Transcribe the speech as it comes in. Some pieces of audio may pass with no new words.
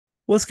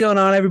What's going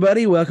on,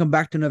 everybody? Welcome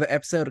back to another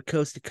episode of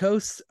Coast to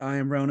Coast. I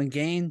am Ronan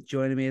Gain.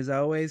 Joining me as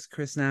always,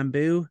 Chris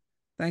Nambu.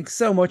 Thanks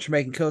so much for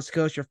making Coast to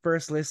Coast your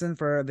first listen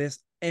for this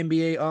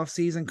NBA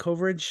offseason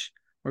coverage.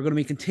 We're going to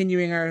be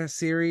continuing our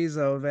series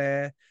of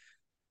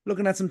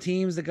looking at some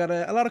teams that got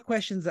a lot of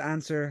questions to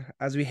answer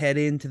as we head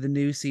into the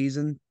new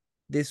season.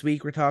 This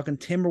week, we're talking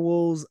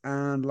Timberwolves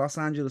and Los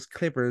Angeles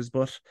Clippers.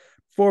 But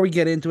before we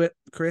get into it,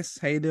 Chris,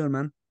 how you doing,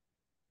 man?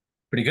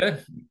 Pretty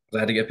good.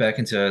 Glad to get back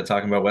into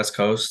talking about West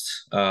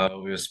Coast. We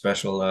have a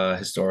special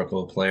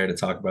historical player to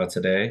talk about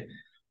today.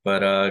 But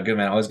good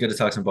man, always good to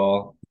talk some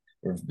ball.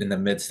 We're in the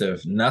midst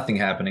of nothing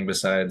happening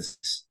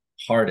besides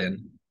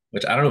Harden,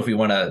 which I don't know if we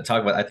want to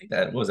talk about. I think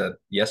that what was that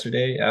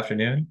yesterday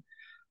afternoon.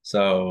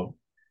 So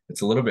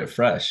it's a little bit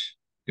fresh.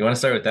 You want to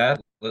start with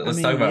that? I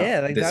Let's talk mean, yeah,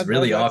 about like this that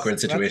really that's awkward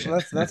that's situation.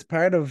 that's that's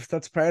part of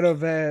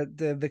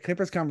the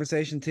Clippers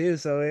conversation too.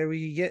 So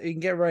we can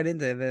get right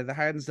into the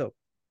Harden stuff.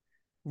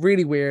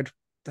 Really weird,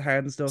 the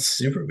Harden stuff.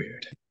 Super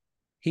weird.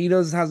 He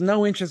does has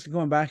no interest in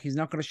going back. He's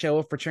not going to show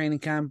up for training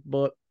camp,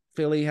 but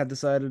Philly had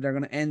decided they're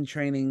going to end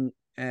training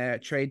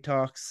trade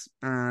talks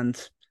and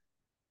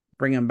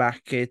bring him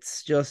back.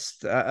 It's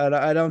just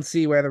I don't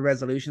see where the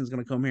resolution is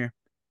going to come here.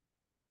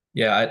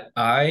 Yeah,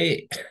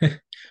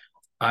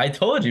 I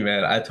told you,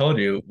 man. I told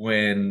you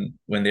when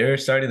they were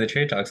starting the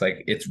trade talks,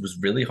 like it was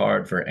really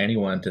hard for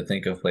anyone to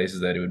think of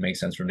places that it would make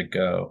sense for him to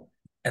go.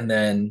 And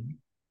then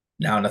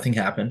now nothing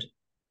happened.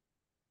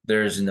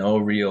 There's no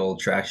real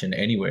traction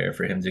anywhere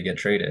for him to get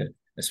traded.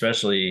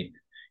 Especially,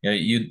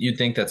 you'd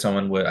think that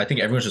someone would. I think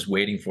everyone's just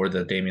waiting for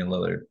the Damian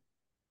Lillard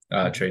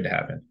Mhm. trade to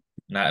happen.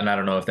 And I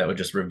don't know if that would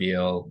just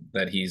reveal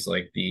that he's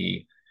like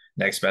the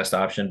next best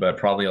option, but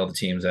probably all the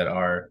teams that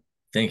are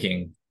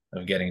thinking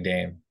of getting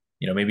Dame,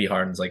 maybe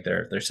Harden's like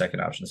their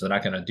second option. So they're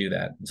not going to do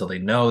that until they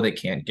know they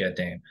can't get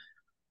Dame.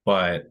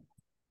 But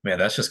man,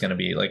 that's just going to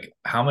be like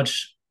how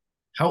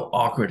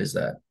awkward is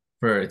that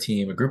for a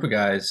team, a group of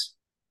guys?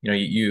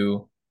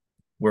 You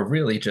were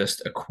really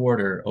just a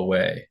quarter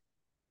away.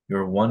 You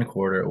were one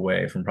quarter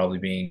away from probably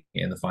being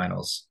in the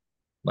finals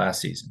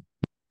last season.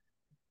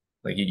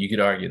 Like you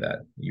could argue that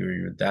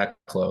you're that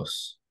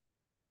close,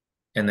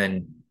 and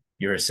then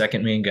you're a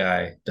second main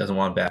guy doesn't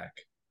want back,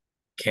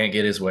 can't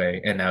get his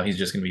way, and now he's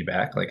just going to be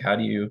back. Like how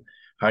do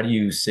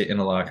you sit in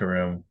a locker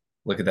room,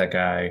 look at that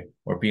guy,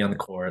 or be on the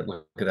court,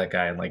 look at that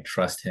guy, and like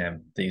trust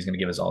him that he's going to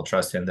give his all,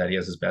 trust him that he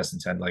has his best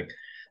intent. Like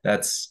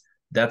that's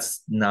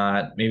that's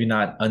not maybe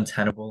not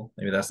untenable,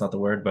 maybe that's not the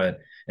word, but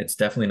it's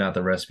definitely not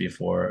the recipe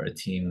for a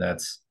team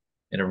that's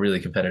in a really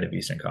competitive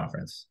Eastern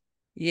Conference.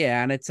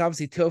 Yeah, and it's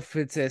obviously tough.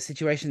 It's a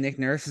situation Nick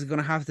Nurse is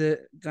gonna have to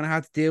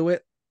deal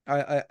with.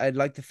 I'd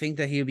like to think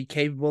that he'll be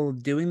capable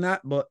of doing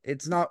that, but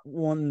it's not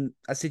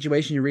a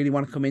situation you really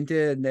want to come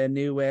into in the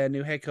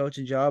new head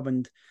coaching job,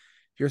 and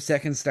your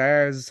second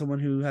star is someone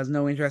who has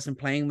no interest in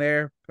playing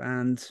there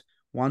and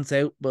wants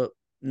out, but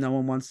no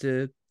one wants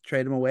to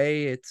trade him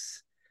away.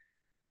 It's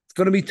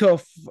going to be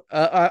tough.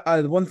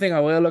 One thing I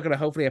will look at,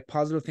 hopefully a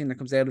positive thing that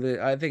comes out of it.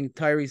 I think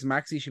Tyrese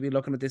Maxey should be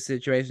looking at this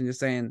situation, just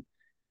saying,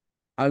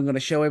 I'm going to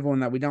show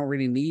everyone that we don't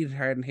really need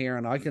Harden here,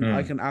 and I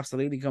Hmm. can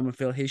absolutely come and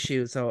fill his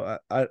shoes. So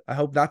I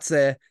hope that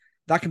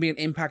can be an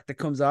impact that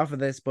comes off of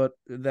this. But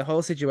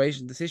the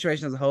situation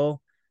as a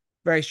whole,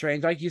 very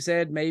strange. Like you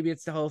said, maybe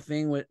it's the whole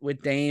thing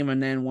with Dame,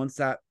 and then once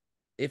that,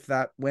 if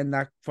that when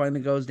that finally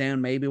goes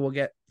down, maybe we'll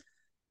get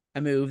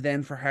a move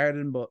then for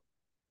Harden. But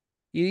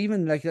you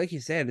even like you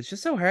said, it's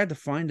just so hard to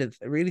find it.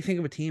 Really think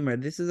of a team where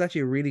this is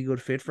actually a really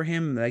good fit for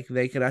him. Like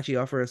they could actually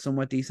offer a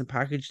somewhat decent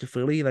package to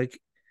Philly. Like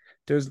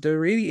there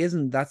really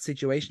isn't that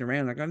situation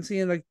around. Like I'm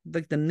seeing like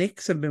the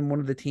Knicks have been one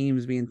of the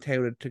teams being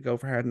touted to go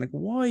for Harden. Like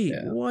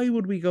Yeah. why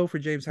would we go for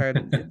James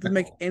Harden? It doesn't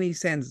make any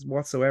sense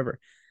whatsoever.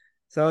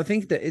 So I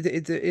think that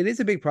it is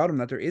a big problem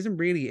that there isn't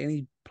really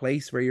any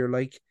place where you're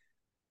like,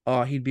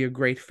 oh, he'd be a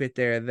great fit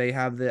there. They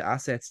have the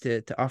assets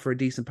to offer a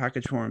decent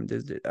package for him.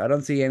 I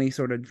don't see any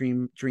sort of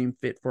dream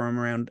fit for him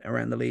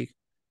around the league.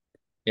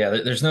 Yeah,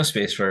 there's no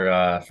space for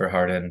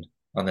Harden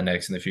on the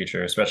Knicks in the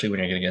future, especially when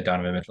you're going to get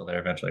Donovan Mitchell there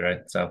eventually, right?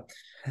 So,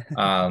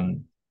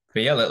 um,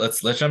 but yeah, let's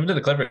jump into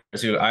the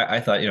Clippers, who I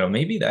thought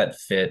maybe that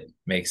fit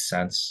makes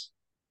sense.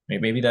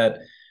 Maybe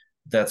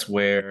that's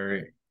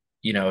where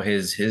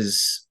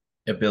his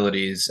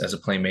abilities as a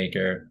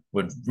playmaker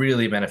would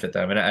really benefit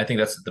them, and I think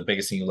that's the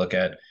biggest thing you look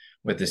at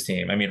with this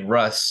team. I mean,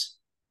 Russ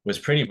was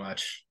pretty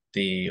much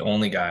the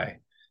only guy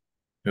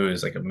who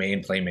is like a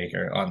main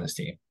playmaker on this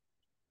team.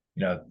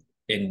 You know,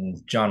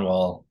 in John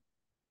Wall,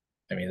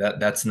 I mean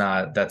that's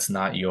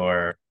not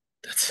your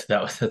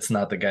that's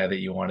not the guy that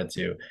you wanted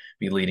to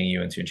be leading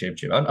you into a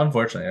championship.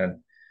 Unfortunately, and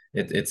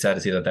it's sad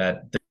to see that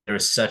there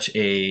was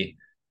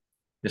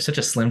there's such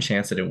a slim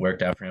chance that it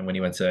worked out for him when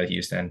he went to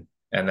Houston,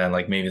 and then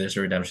like maybe there's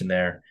a redemption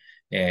there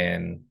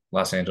in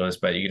Los Angeles,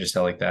 but you can just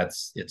tell like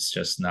it's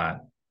just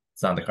not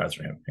the cards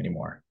for him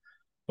anymore.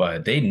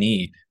 But they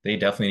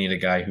definitely need a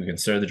guy who can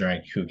stir the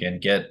drink, who can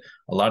get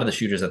a lot of the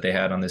shooters that they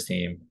had on this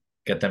team,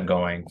 get them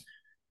going,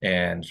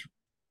 and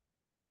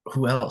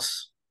who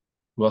else?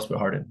 Who else but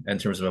Harden in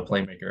terms of a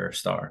playmaker or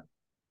star?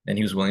 And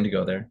he was willing to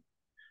go there.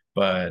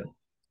 But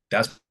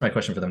that's my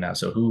question for them now.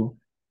 So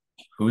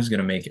who's going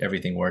to make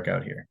everything work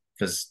out here?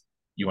 Because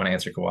you want to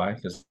answer Kawhi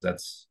because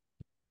that's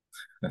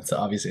the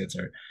obvious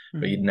answer,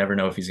 but Mhm. you'd never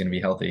know if he's going to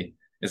be healthy.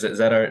 Is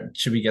that our?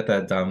 Should we get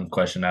that dumb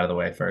question out of the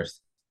way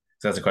first?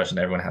 Because that's a question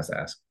that everyone has to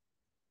ask.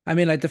 I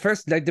mean, like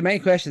the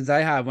main questions I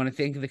have when I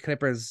think of the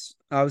Clippers,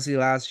 obviously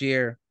last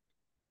year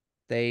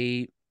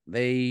they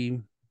they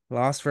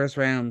lost first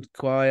round.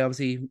 Kawhi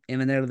obviously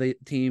in and out of the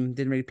team,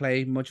 didn't really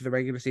play much of the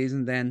regular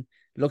season. Then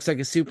looks like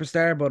a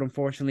superstar, but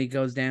unfortunately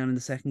goes down in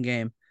the second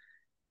game.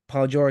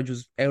 Paul George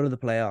was out of the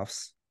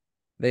playoffs.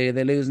 They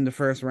lose in the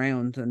first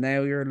round, and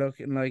now you're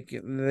looking like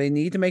they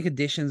need to make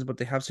additions, but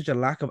they have such a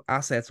lack of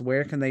assets.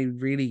 Where can they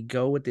really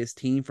go with this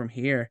team from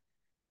here?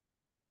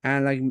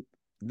 And like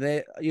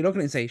you look at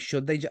it and say,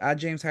 should they add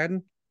James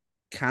Harden?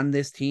 Can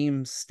this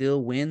team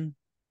still win?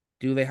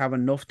 Do they have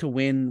enough to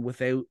win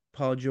without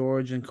Paul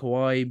George and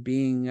Kawhi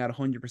being at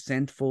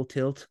 100% full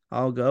tilt?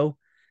 I'll go.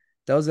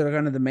 Those are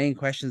kind of the main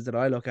questions that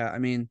I look at. I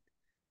mean,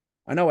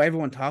 I know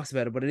everyone talks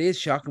about it, but it is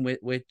shocking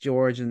with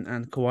George and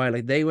Kawhi.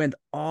 Like they went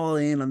all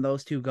in on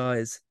those two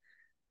guys,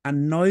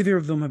 and neither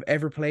of them have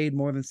ever played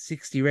more than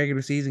 60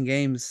 regular season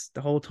games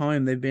the whole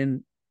time they've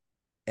been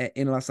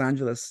in Los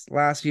Angeles.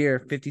 Last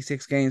year,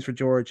 56 games for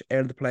George out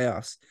of the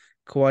playoffs.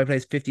 Kawhi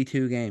plays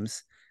 52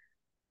 games.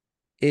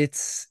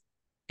 It's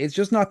it's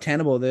just not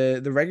tenable.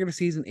 The regular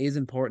season is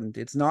important.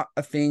 It's not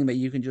a thing that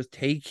you can just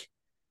take.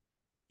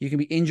 You can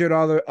be injured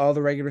all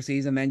the regular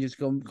season, then just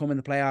come in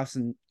the playoffs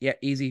and yeah,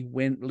 easy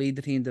win, lead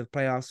the team to the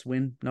playoffs,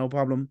 win, no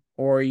problem.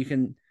 Or you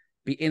can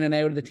be in and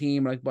out of the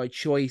team like by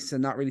choice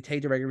and not really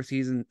take the regular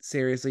season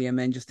seriously, and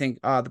then just think,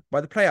 oh,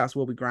 by the playoffs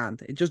we'll be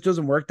grand. It just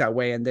doesn't work that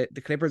way, and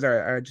the Clippers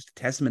are just a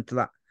testament to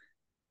that.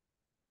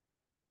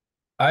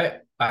 I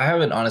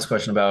have an honest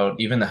question about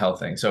even the health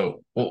thing.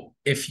 So, well,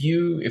 if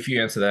you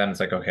answer that, and it's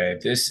like, okay,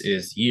 this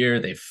is year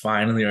they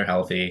finally are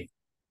healthy,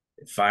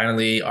 they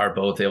finally are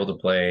both able to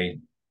play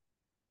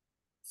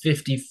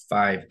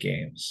 55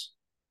 games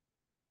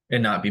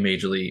and not be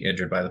majorly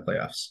injured by the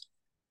playoffs.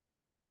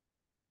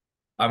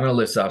 I'm gonna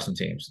list off some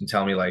teams and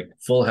tell me like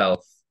full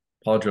health,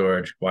 Paul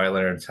George, Kawhi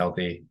Leonard's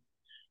healthy.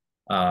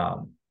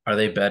 Are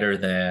they better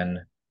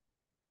than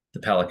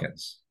the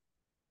Pelicans?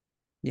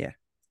 Yeah,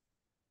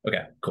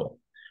 Okay, cool.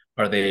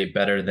 Are they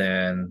better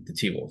than the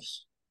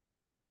T-Wolves?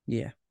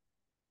 yeah,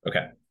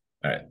 Okay.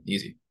 All right,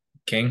 easy.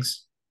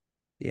 Kings,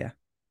 yeah.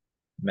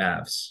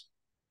 Mavs.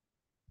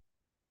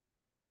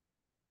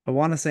 I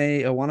want to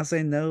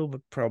say no,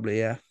 but probably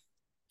yeah.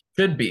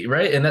 Should be,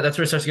 right? And that's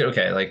where it starts to get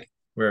okay, like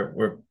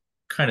we're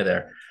kind of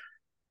there.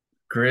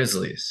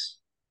 Grizzlies.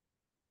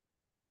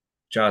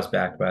 Jaws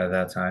back by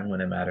that time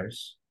when it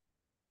matters.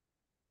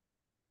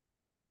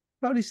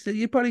 Probably still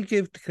you probably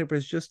give the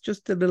Clippers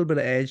just a little bit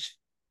of edge.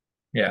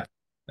 Yeah.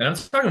 And I'm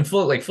talking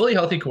fully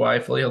healthy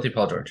Kawhi, fully healthy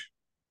Paul George.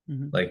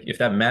 Mhm. Like if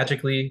that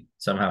magically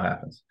somehow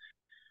happens.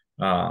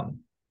 All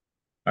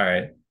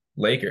right.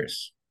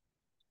 Lakers.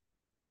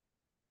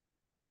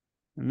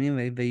 I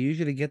mean, they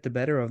usually get the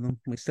better of them.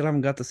 We still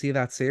haven't got to see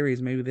that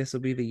series. Maybe this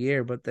will be the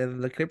year, but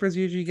the Clippers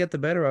usually get the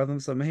better of them.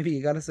 So maybe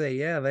you got to say,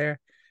 yeah, there.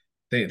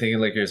 Thinking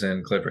Lakers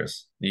and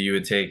Clippers. You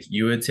would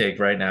take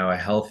right now a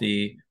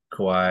healthy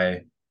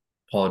Kawhi,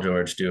 Paul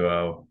George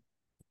duo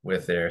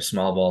with their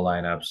small ball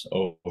lineups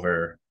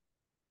over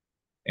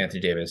Anthony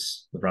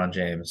Davis, LeBron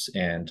James,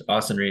 and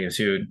Austin Reeves,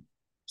 who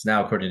is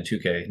now according to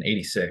 2K an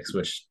 86,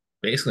 which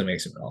basically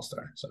makes him an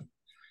all-star. So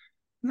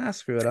Nah,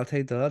 screw it. I'll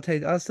take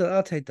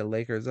the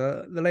Lakers.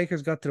 The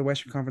Lakers got to the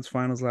Western Conference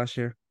Finals last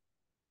year.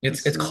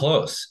 it's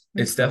close.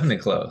 It's It's close. definitely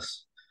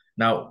close.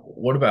 Now,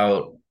 what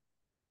about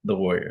the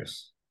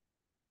Warriors?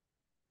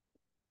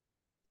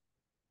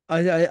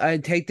 I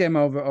take them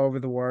over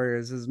the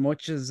Warriors as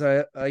much as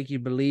I like you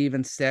believe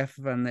in Steph,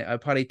 and I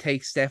probably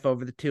take Steph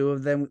over the two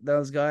of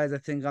those guys. I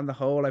think on the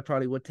whole, I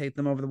probably would take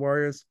them over the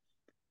Warriors.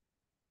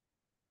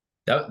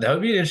 That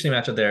would be an interesting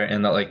matchup there,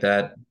 and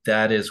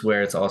that is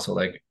where it's also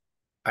like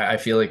I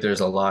feel like there's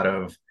a lot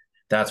of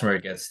that's where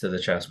it gets to the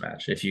chess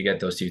match. If you get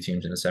those two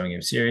teams in a 7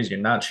 game series, you're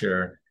not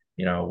sure,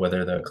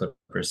 whether the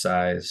Clippers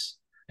size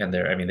and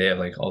I mean, they have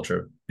like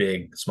ultra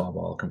big small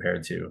ball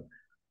compared to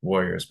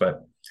Warriors,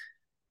 but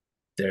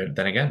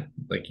then again,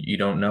 like you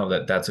don't know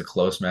that that's a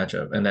close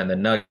matchup. And then the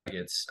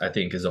Nuggets, I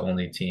think, is the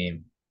only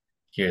team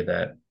here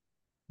that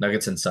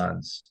Nuggets and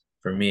Suns.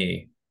 For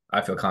me, I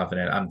feel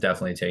confident. I'm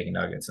definitely taking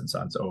Nuggets and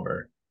Suns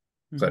over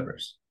Hmm.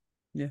 Clippers.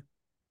 Yeah.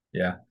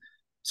 Yeah.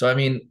 So I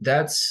mean,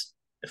 that's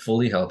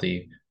fully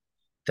healthy.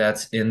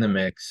 That's in the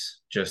mix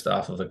just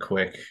off of a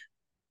quick,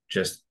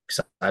 just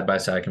side by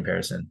side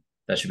comparison.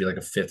 That should be like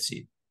a fifth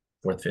seed,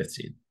 fourth, fifth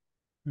seed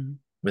Hmm.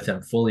 with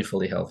them fully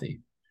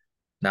healthy.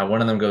 Now,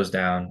 one of them goes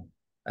down.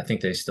 I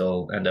think they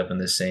still end up in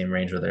the same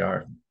range where they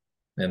are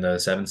in the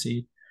seventh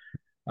seed.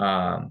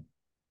 Um,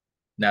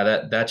 Now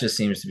that just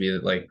seems to be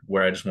like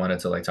where I just wanted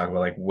to like talk about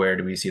like where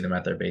do we see them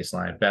at their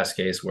baseline? Best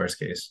case, worst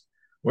case.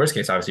 Worst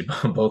case, obviously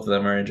both of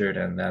them are injured,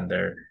 and then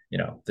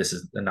this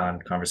is a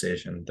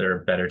non-conversation. There are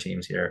better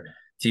teams here.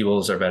 T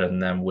Wolves are better than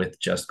them with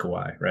just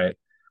Kawhi, right?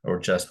 Or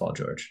just Paul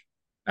George.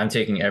 I'm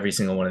taking every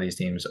single one of these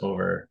teams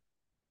over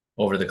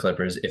the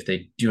Clippers if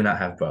they do not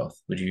have both.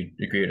 Would you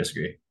agree or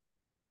disagree?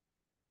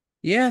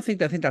 Yeah, I think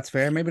that's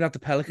fair. Maybe not the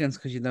Pelicans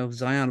because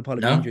Zion will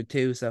probably be No? injured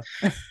too. So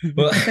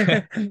Well,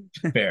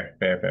 fair.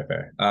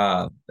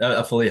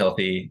 A fully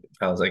healthy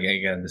Pelicans, like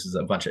again, this is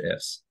a bunch of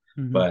ifs,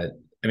 Mhm. but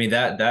I mean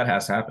that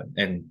has to happen,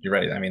 and you're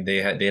right. I mean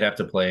they'd have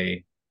to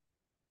play,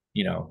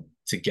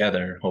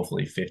 together,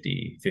 hopefully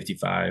 50,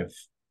 55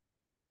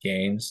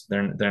 games.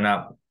 They're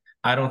not.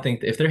 I don't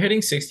think if they're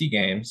hitting 60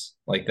 games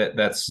like that,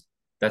 that's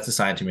a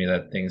sign to me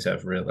that things are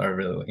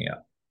really looking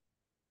up.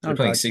 Oh They're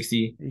playing God,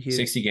 60, huge.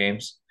 60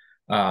 games.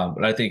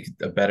 But I think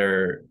a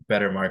better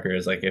marker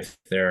is like if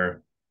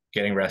they're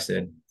getting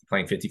rested,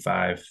 playing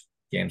 55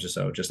 games or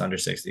so, just under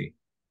 60.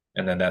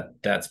 And then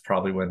that's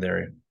probably when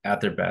they're at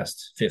their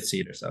best, fifth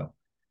seed or so.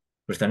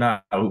 But if they're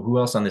not, who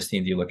else on this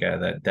team do you look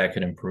at that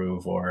could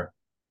improve, or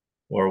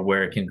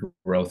where can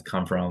growth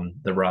come from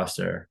the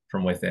roster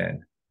from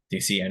within? Do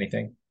you see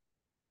anything?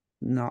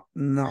 Not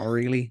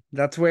really.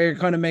 That's where it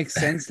kind of makes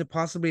sense to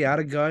possibly add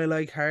a guy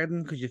like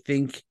Harden because you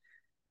think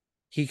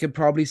he could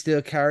probably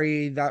still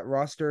carry that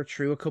roster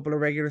through a couple of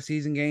regular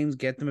season games,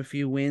 get them a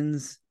few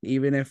wins,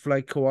 even if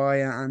like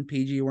Kawhi and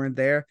PG weren't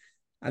there,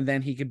 and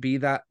then he could be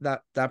that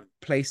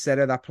place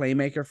setter, that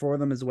playmaker for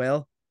them as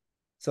well.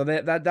 So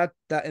that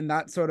in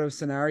that sort of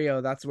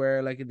scenario, that's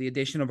where like the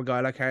addition of a guy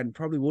like Harden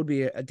probably would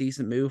be a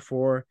decent move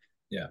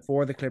Yeah.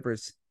 for the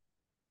Clippers.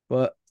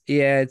 But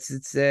yeah,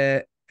 it's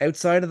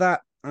outside of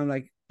that, I'm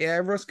like, yeah,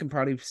 Russ can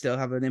probably still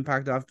have an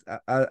impact off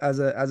as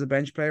a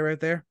bench player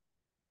out there.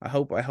 I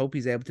hope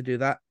he's able to do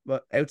that.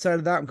 But outside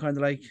of that, I'm kind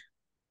of like,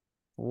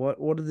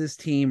 what does this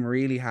team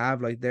really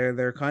have? Like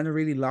they're kind of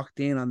really locked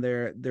in on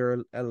their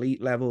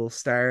elite level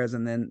stars,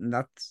 and then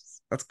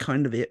that's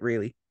kind of it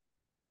really.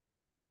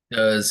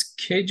 Does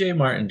KJ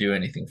Martin do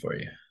anything for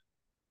you?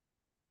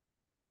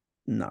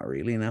 Not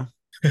really, no.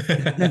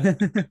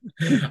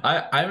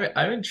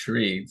 I'm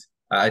intrigued.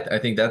 I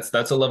think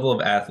that's a level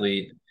of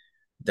athlete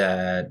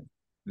that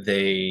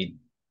they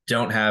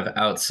don't have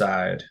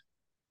outside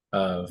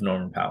of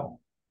Norman Powell.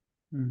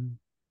 Mhm.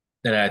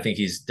 And I think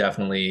he's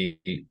definitely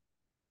a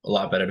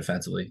lot better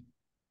defensively.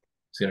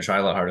 He's going to try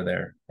a lot harder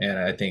there. And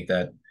I think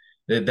that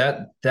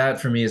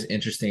for me is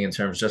interesting in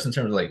terms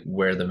of like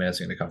where the minutes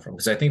are going to come from.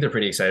 Because I think they're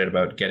pretty excited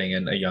about getting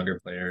in a younger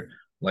player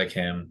like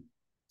him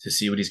to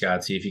see what he's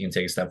got, see if he can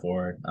take a step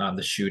forward.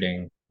 The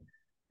shooting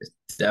is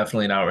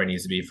definitely not where it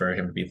needs to be for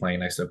him to be playing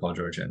next to Paul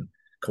George and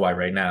Kawhi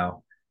right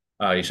now.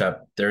 He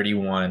shot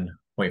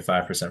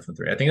 31.5% from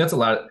three. I think that's a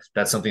lot.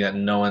 That's something that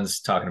no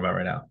one's talking about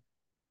right now.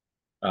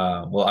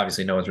 Well,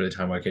 obviously, no one's really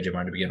talking about KJ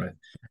Martin to begin with,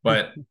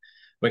 but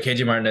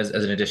KJ Martin as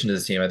an addition to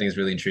this team, I think is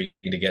really intriguing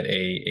to get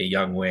a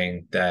young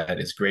wing that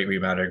is great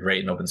rebounder,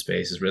 great in open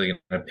space, is really going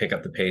to pick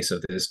up the pace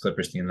of this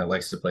Clippers team that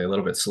likes to play a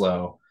little bit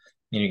slow.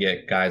 And you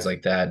get guys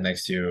like that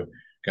next to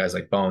guys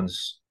like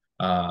Bones,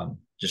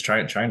 just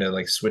trying to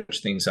like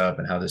switch things up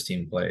and how this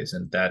team plays,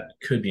 and that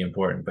could be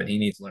important. But he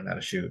needs to learn how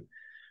to shoot.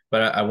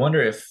 But I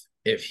wonder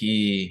if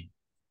he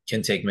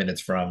can take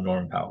minutes from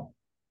Norman Powell,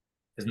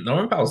 because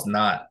Norman Powell's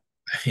not.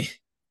 I mean,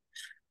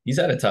 he's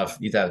had a tough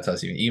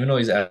season. Even though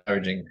he's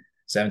averaging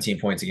 17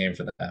 points a game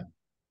for them,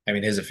 I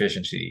mean his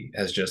efficiency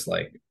has just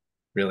like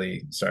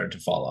really started to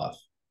fall off.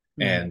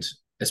 Mhm. And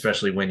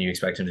especially when you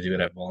expect him to do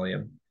it at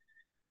volume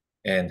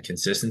and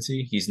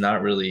consistency, he's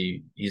not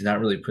really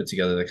put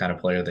together the kind of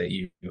player that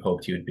you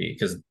hoped he would be.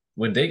 Because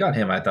when they got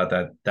him, I thought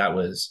that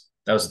was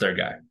their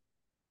guy.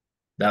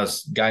 That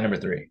was guy number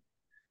three.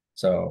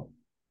 So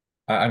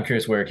I'm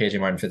curious where KJ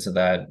Martin fits in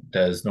that.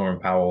 Does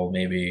Norman Powell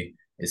maybe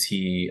is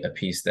he a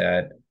piece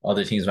that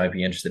other teams might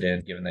be interested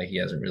in, given that he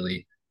hasn't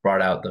really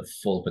brought out the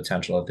full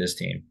potential of this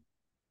team?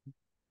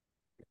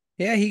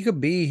 Yeah, he could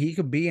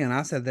be an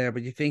asset there,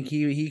 but you think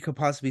he could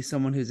possibly be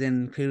someone who's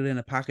included in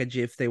a package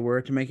if they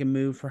were to make a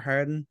move for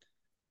Harden?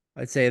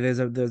 I'd say there's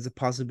a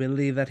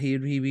possibility that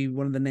he'd be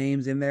one of the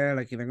names in there.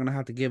 Like they're gonna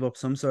have to give up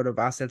some sort of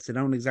assets. They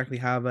don't exactly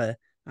have an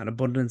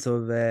abundance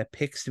of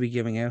picks to be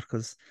giving out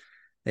because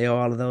they owe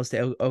all of those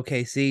to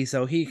OKC.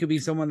 So he could be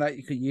someone that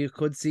you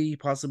could see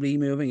possibly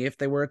moving if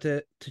they were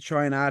to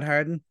try and add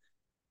Harden.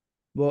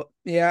 But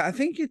yeah, I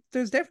think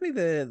there's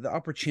definitely the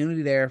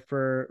opportunity there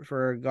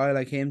for a guy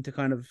like him to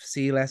kind of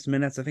see less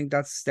minutes. I think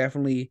that's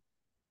definitely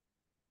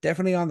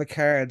on the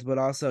cards, but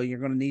also you're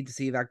going to need to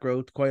see that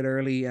growth quite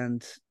early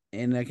and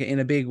in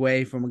a big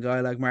way from a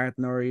guy like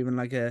Martin or even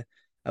like a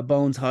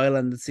Bones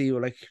Highland to see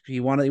what like he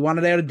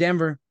wanted out of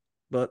Denver,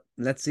 but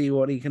let's see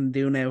what he can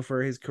do now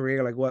for his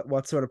career. Like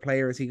what sort of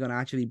player is he going to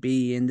actually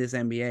be in this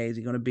NBA? Is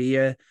he going to be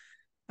an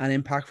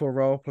impactful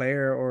role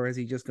player, or is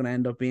he just going to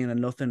end up being a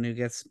nothing who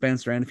gets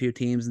bounced around a few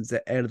teams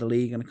and out of the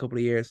league in a couple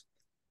of years?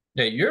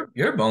 Yeah,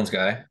 you're a Bones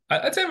guy.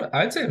 I'd say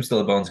I'm still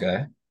a Bones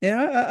guy.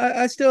 Yeah,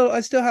 I still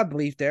have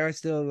belief there. I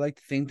still like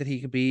to think that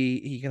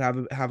he could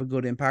have a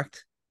good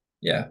impact.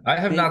 Yeah, I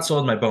have Maybe not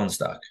sold my Bone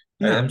stock.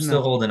 no, I'm still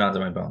no. holding on to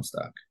my Bone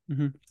stock.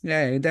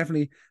 Yeah,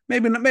 definitely.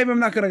 Maybe I'm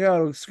not gonna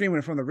go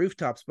screaming from the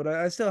rooftops, but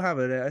I still have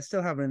it. I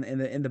still have it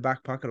in the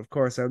back pocket. Of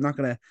course, I'm not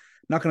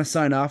gonna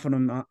sign off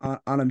on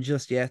him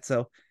just yet.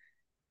 So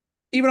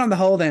even on the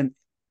whole, then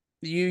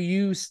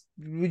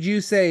would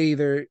you say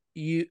either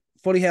you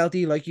fully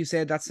healthy, like you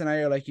said, that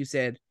scenario, like you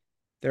said,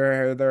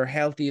 they're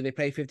healthy, they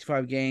play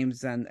 55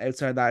 games, and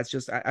outside that, it's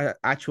just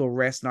actual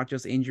rest, not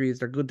just injuries.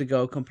 They're good to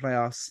go come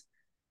playoffs.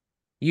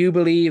 You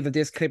believe that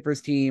this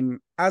Clippers team,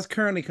 as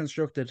currently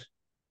constructed,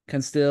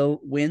 can still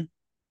win?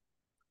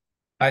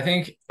 I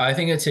think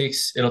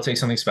it'll take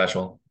something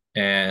special.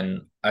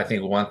 And I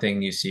think one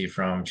thing you see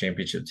from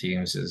championship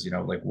teams is,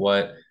 like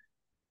what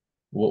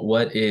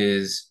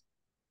is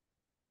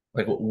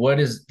what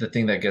is the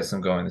thing that gets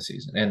them going this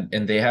season?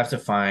 And they have to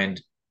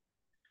find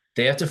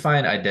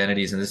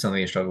identities, and this is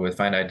something they struggle with,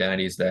 find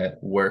identities that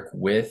work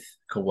with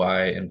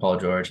Kawhi and Paul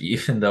George,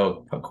 even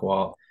though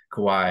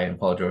Kawhi and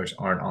Paul George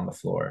aren't on the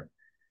floor.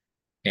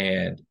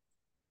 And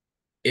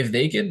if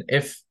they can,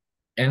 if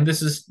and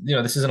this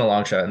isn't a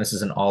long shot, and this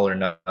isn't all or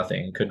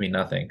nothing, it could be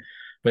nothing.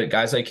 But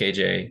guys like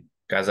KJ,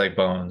 guys like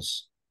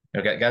Bones,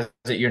 guys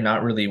that you're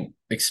not really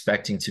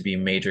expecting to be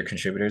major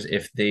contributors,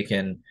 if they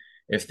can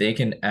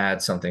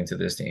add something to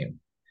this team,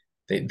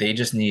 they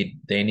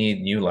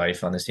need new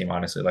life on this team,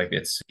 honestly. Like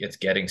it's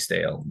getting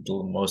stale.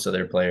 Most of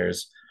their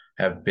players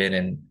have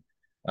been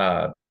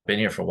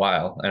here for a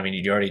while. I mean,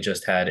 you already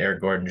just had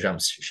Eric Gordon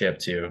jump ship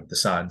to the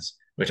Suns,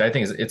 which I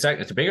think it's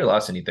a bigger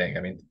loss than you think.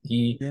 I mean,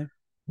 he Yeah,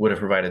 would have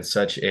provided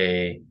such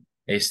a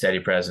steady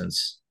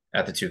presence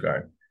at the two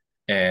guard.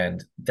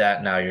 And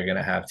that now you're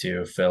gonna have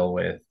to fill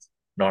with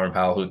Norman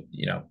Powell, who,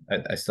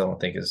 I still don't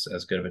think is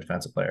as good of a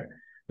defensive player.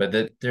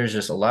 But there's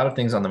just a lot of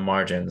things on the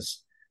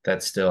margins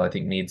that still I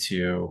think need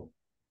to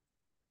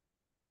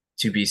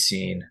be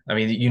seen. I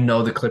mean,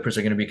 the Clippers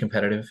are going to be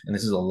competitive, and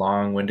this is a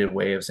long-winded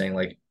way of saying,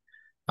 like,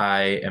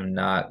 I am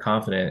not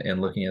confident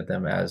in looking at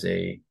them as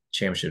a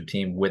championship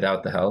team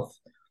without the health.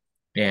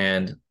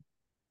 And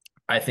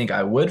I think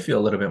I would feel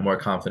a little bit more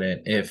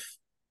confident if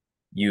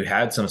you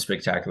had some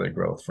spectacular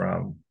growth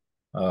from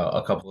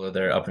a couple of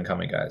their up and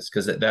coming guys,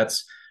 because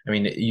I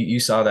mean, you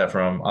saw that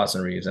from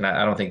Austin Reeves, and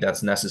I don't think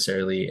that's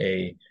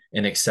necessarily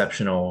an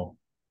exceptional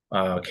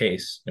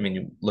case. I mean,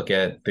 you look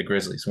at the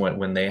Grizzlies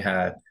when they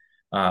had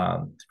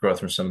growth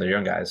from some of their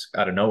young guys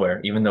out of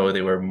nowhere, even though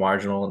they were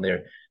marginal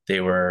and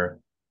they were,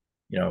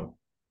 you know,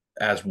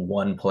 as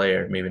one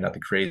player, maybe not the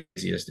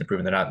craziest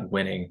improvement. They're not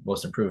winning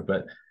most improved,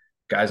 but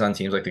guys on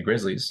teams like the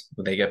Grizzlies,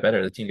 when they get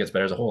better, the team gets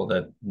better as a whole,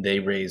 that they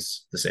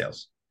raise the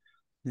sales.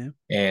 yeah,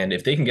 And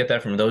if they can get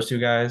that from those two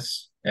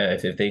guys,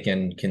 if they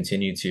can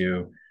continue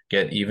to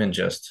get even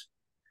just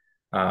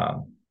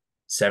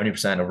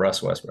 70% of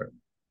Russ Westbrook,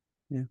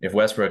 yeah. if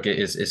Westbrook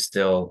is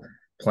still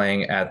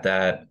playing at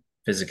that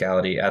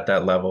physicality, at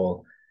that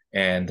level,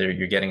 and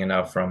you're getting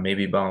enough from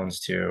maybe Bones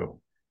to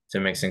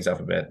mix things up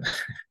a bit,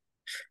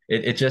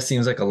 it just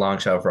seems like a long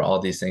shot for all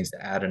these things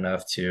to add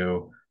enough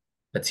to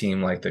a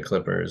team like the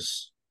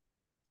Clippers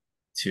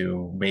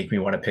to make me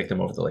want to pick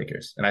them over the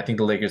Lakers. And I think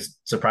the Lakers,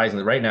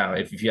 surprisingly, right now,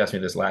 if you asked me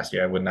this last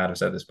year, I would not have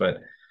said this, but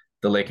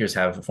the Lakers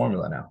have a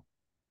formula now.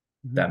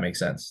 Mhm. That makes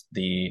sense.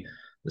 The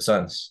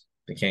Suns,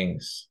 the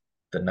Kings,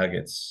 the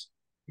Nuggets,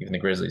 even the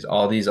Grizzlies,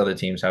 all these other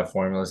teams have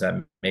formulas that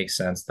make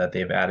sense, that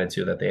they've added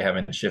to, that they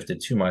haven't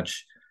shifted too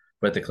much.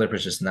 But the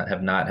Clippers just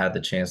have not had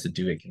the chance to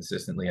do it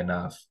consistently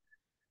enough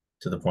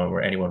to the point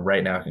where anyone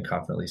right now can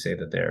confidently say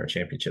that they're a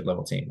championship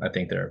level team. I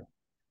think they're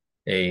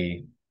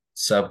a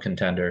sub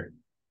contender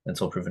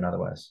until proven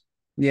otherwise.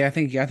 Yeah, I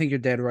think you're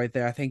dead right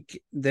there. I think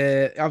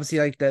the obviously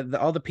like the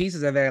all the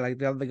pieces are there. Like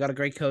they got a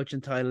great coach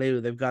in Ty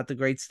Lue. They've got the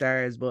great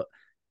stars, but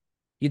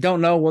you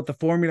don't know what the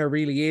formula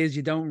really is.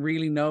 You don't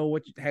really know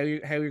how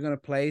you're going to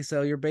play.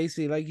 So you're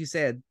basically, like you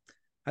said,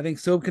 I think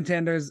sub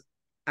contenders,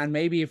 and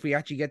maybe if we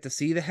actually get to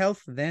see the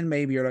health, then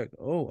maybe you're like,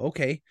 oh,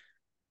 okay,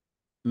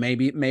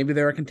 maybe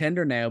they're a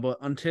contender now. But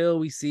until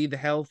we see the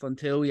health,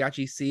 until we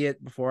actually see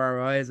it before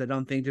our eyes, I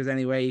don't think there's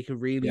any way you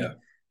could really Yeah.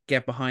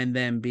 get behind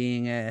them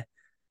being a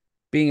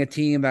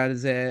team that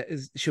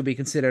is should be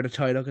considered a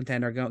title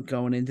contender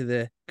going into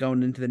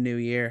the new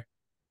year.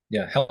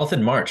 Yeah. Health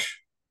in March.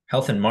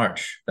 Health in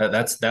March.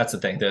 That's the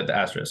thing, the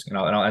asterisk. And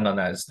I'll end on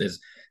that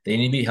is they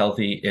need to be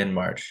healthy in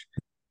March.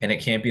 And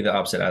it can't be the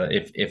opposite either.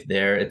 If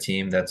they're a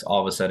team that's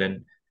all of a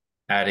sudden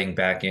adding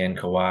back in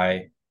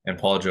Kawhi and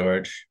Paul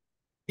George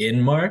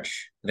in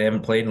March, they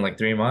haven't played in like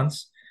 3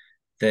 months,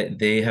 that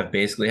they have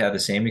basically had the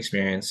same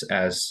experience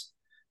as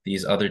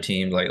these other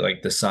teams,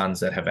 like the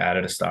Suns, that have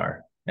added a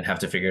star and have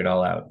to figure it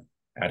all out,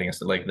 adding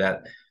us like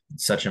that.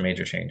 Such a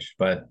major change,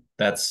 but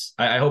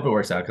I hope it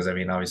works out, because I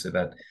mean, obviously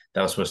that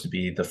was supposed to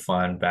be the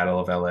fun battle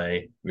of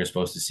LA. We were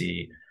supposed to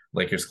see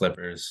Lakers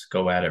Clippers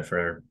go at it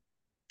for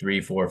 3,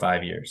 4,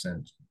 5 years,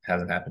 and it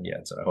hasn't happened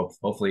yet. So I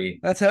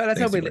hopefully That's how things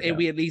do we work out.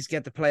 we at least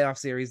get the playoff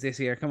series this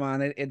year. Come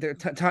on,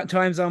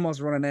 time's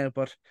almost running out,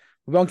 but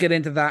we won't get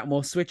into that. And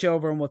we'll switch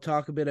over and we'll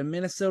talk a bit of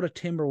Minnesota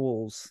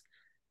Timberwolves.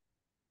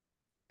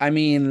 I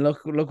mean,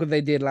 look what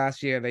they did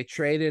last year. They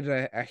traded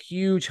a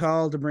huge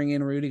haul to bring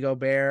in Rudy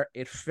Gobert.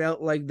 It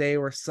felt like they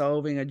were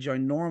solving a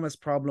ginormous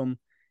problem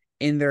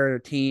in their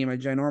team, a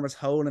ginormous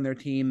hole in their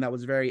team that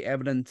was very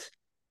evident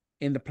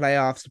in the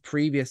playoffs the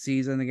previous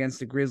season against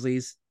the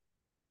Grizzlies.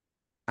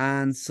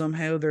 and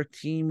somehow their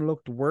team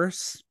looked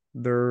worse.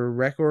 Their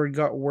record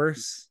got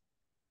worse,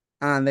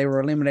 and they were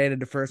eliminated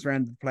the first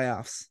round of the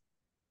playoffs.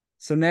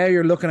 So now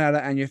you're looking at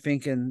it and you're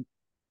thinking,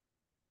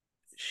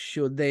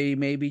 should they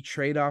maybe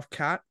trade off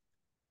Cat,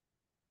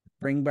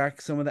 bring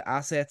back some of the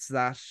assets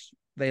that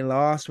they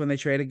lost when they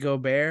traded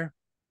Gobert?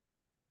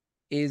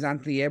 Is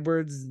Anthony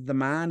Edwards the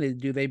man?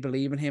 Do they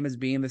believe in him as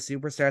being the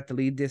superstar to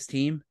lead this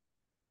team?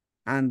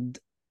 And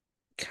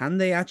can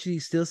they actually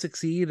still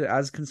succeed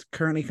as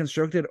currently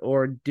constructed,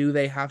 or do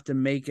they have to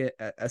make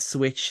a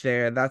switch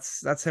there?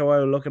 That's how I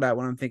look at that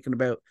when I'm thinking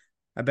about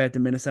the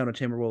Minnesota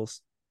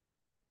Timberwolves.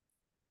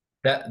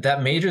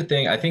 That major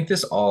thing, I think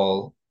this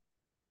all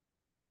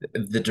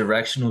the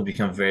direction will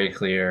become very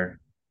clear,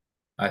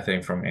 I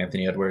think, from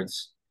Anthony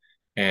Edwards.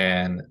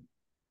 And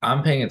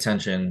I'm paying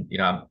attention,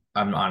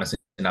 I'm honestly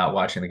not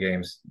watching the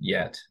games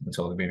yet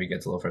until maybe it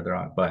gets a little further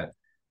on. But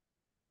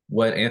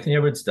what Anthony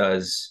Edwards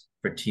does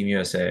for Team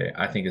USA,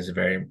 I think is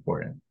very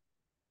important.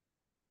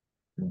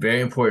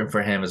 Very important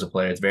for him as a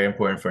player. It's very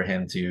important for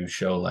him to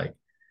show like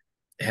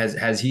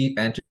has he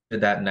entered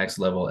that next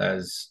level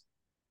as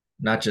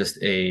not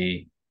just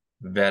a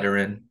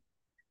veteran,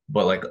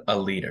 but like a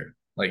leader?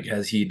 Like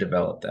has he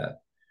developed that?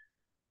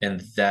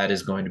 And that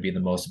is going to be the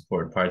most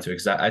important part to it.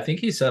 Because I think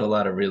he said a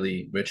lot of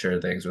really richer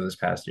things with this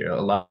past year.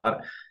 A lot,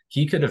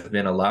 he could have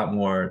been a lot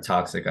more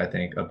toxic, I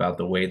think, about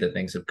the way that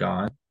things have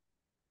gone.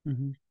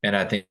 Mm-hmm. And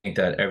I think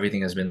that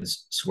everything has been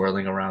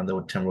swirling around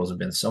the Timberwolves have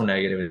been so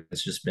negative.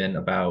 It's just been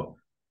about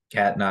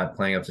Cat not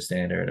playing up to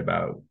standard,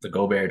 about the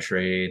Gobert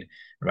trade,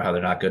 about how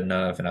they're not good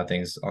enough, and how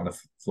things on the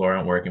floor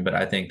aren't working. But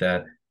I think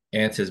that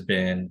Ant has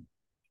been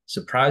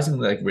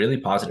surprisingly like really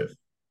positive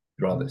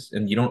through all Mm-hmm. this,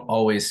 and you don't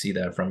always see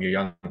that from your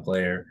young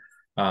player.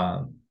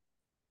 Um,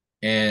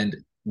 and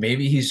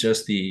maybe he's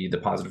just the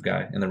positive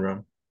guy in the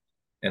room,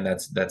 and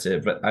that's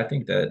it. But I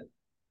think that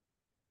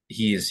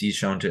he's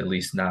shown to at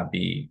least not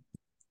be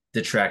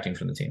detracting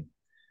from the team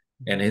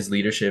and his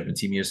leadership and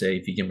Team USA.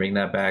 If he can bring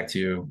that back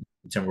to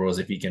Timberwolves,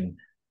 if he can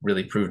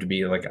really prove to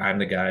be like I'm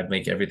the guy,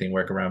 make everything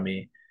work around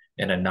me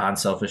in a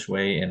non-selfish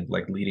way and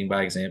like leading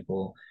by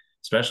example,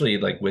 especially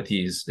like with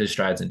his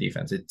strides in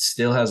defense. It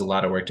still has a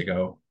lot of work to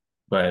go,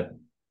 but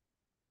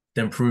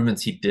the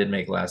improvements he did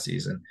make last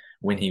season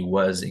when he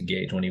was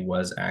engaged, when he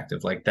was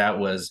active, like that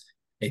was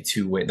a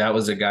two-way. That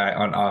was a guy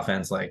on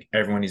offense, like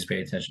everyone needs to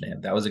pay attention to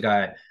him. That was a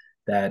guy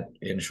that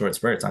in short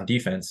spurts on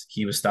defense,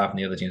 he was stopping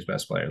the other team's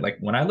best player. Like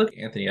when I look at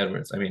Anthony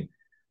Edwards, I mean,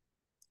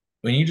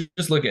 when you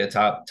just look at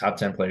top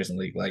 10 players in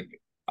the league, like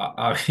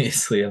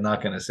obviously I'm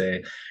not gonna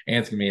say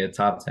Anthony a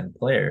top 10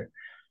 player,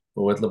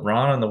 but with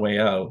LeBron on the way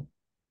out,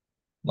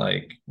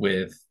 like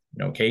with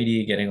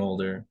KD getting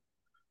older,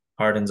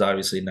 Harden's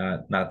obviously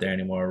not there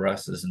anymore.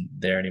 Russ isn't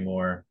there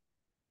anymore.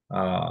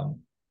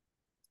 Um,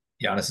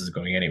 Giannis isn't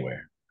going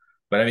anywhere.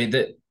 But I mean,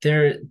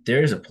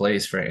 there's a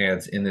place for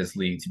Ants in this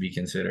league to be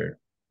considered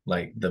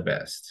like the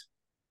best,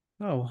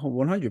 Oh,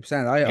 100%.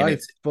 and I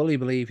it's fully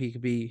believe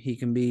he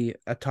can be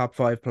a top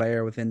five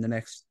player within the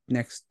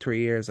next 3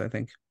 years, I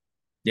think.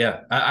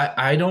 yeah.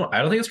 I don't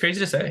think it's crazy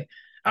to say.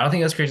 I don't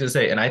think that's crazy to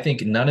say, and I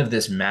think none of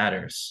this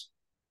matters.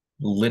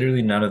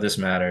 Literally, none of this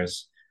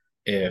matters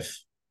if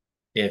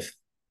if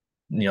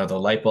the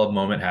light bulb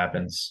moment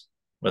happens,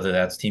 whether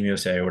that's Team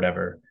USA or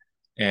whatever,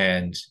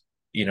 and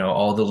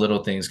all the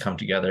little things come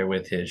together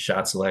with his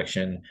shot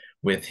selection,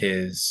 with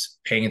his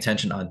paying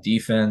attention on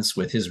defense,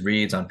 with his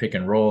reads on pick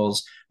and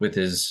rolls, with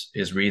his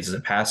reads as a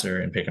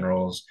passer and pick and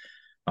rolls.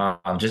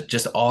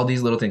 Just all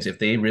these little things. If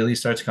they really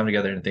start to come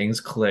together and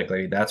things click,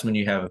 like that's when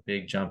you have a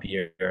big jump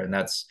here, and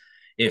that's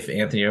if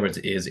Anthony Edwards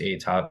is a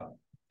top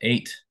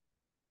eight,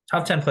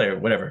 top 10 player,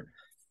 whatever.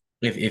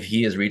 If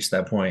he has reached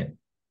that point,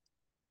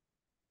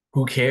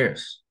 who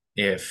cares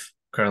if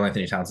Carl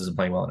Anthony Towns isn't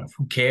playing well enough?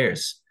 Who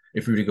cares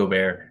if Rudy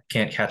Gobert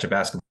can't catch a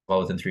basketball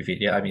within 3 feet?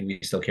 Yeah, I mean, we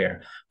still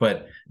care,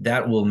 but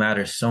that will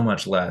matter so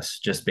much less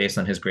just based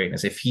on his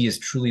greatness. If he is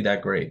truly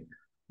that great,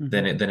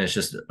 Mm-hmm. then it's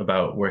just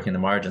about working the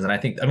margins. And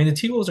I mean, the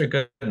T-Wolves are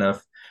good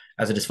enough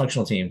as a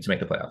dysfunctional team to make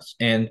the playoffs.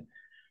 And,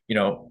 you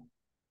know,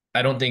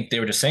 I don't think they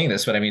were just saying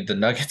this, but I mean, the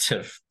Nuggets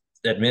have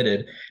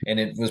admitted, and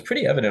it was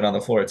pretty evident on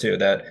the floor too,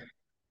 that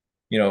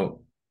you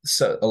know,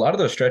 so a lot of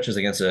those stretches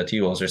against the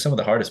T-Wolves are some of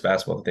the hardest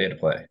basketball that they had to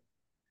play.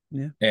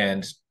 Yeah.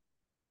 And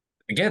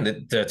again, the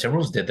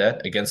Timberwolves did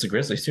that against the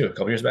Grizzlies too, a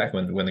couple years back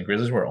when the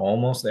Grizzlies were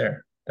almost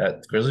there.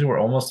 That the Grizzlies were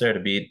almost there to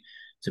beat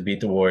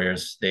the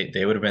Warriors.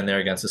 They would have been there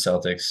against the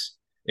Celtics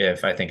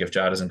if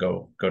Ja doesn't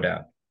go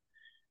down.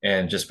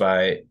 And just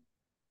by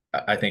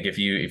I think if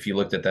you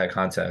looked at that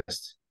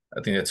contest,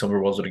 I think the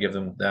Timberwolves would have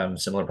given them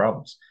similar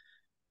problems.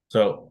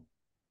 So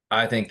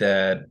I think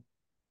that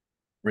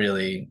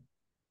really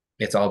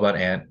it's all about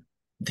Ant.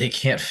 They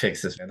can't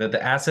fix this.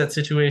 The asset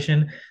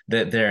situation,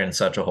 that they're in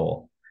such a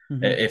hole.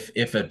 Mm-hmm.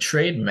 If a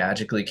trade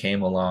magically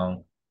came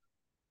along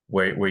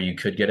where you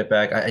could get it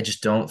back, I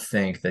just don't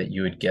think that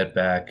you would get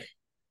back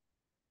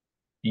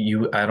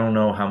I don't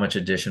know how much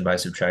addition by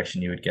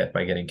subtraction you would get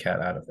by getting Cat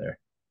out of there.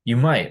 You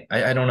might.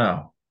 I don't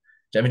know.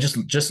 I mean,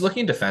 just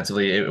looking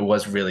defensively, it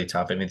was really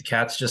tough. I mean, the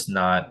Cat's just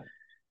not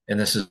and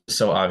this is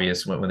so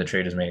obvious when the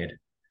trade is made.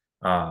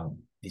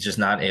 He's just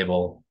not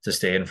able to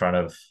stay in front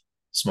of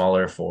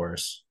smaller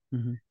fours.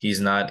 Mm-hmm.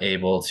 He's not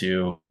able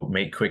to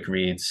make quick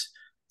reads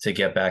to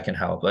get back and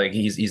help. Like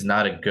he's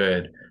not a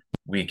good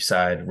weak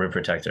side rim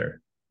protector.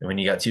 And when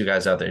you got two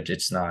guys out there,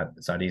 it's not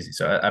easy.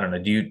 So I don't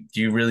know. Do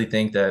you really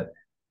think that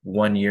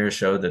 1 year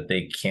showed that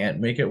they can't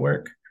make it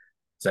work?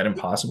 Is that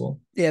impossible?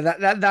 Yeah,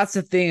 that's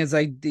the thing. Is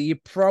like you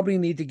probably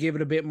need to give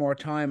it a bit more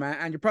time,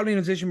 and you're probably in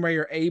a position where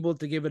you're able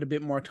to give it a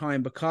bit more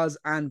time because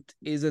Ant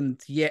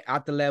isn't yet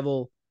at the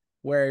level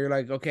where you're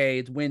like, okay,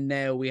 it's win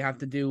now. We have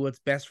to do what's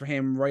best for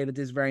him right at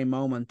this very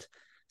moment.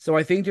 So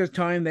I think there's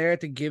time there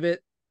to give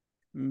it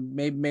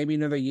maybe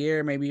another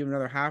year, maybe even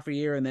another half a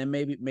year, and then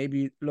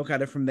maybe look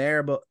at it from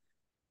there. But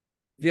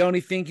the only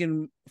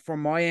thinking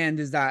from my end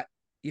is that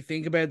you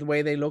think about the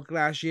way they looked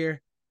last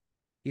year,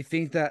 you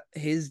think that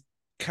his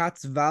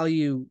cat's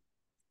value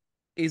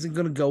isn't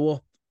going to go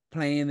up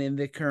playing Yeah.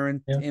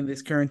 in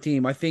this current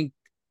team. I think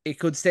it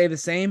could stay the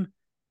same,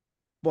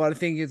 but I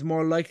think it's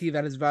more likely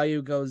that his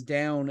value goes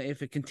down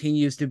if it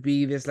continues to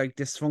be this like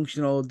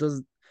dysfunctional,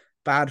 doesn't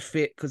bad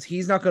fit because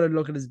he's not going to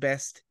look at his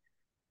best.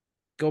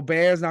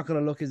 Gobert's not going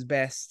to look his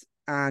best,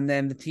 and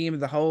then the team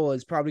as a whole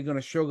is probably going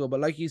to struggle. But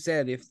like you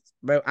said, if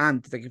about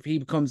Ant, like if he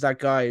becomes that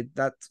guy,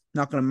 that's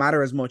not going to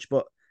matter as much.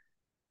 But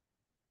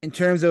in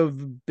terms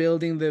of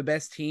building the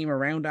best team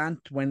around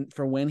Ant when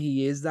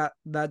he is that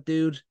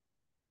dude,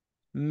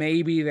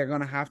 maybe they're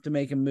gonna have to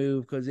make a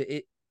move because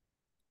it.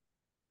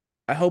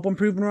 I hope I'm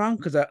proven wrong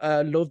because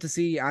I love to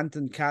see Ant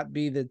and Cat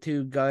be the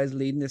two guys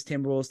leading this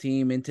Timberwolves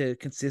team into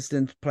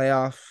consistent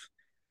playoff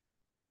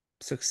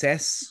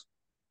success.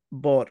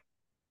 But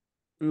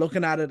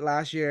looking at it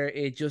last year,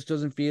 it just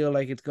doesn't feel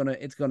like it's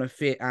gonna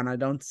fit, and I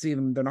don't see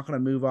them. They're not gonna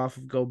move off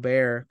of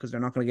Gobert because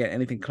they're not gonna get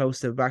anything close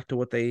to back to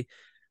what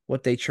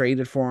they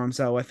traded for him.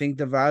 So I think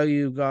the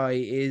value guy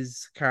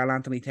is Karl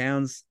Anthony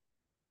Towns.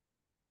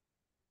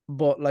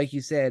 But like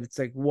you said, it's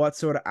like what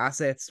sort of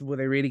assets will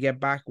they really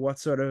get back? What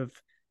sort of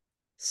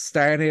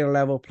starting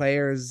level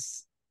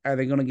players are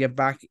they going to get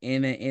back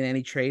in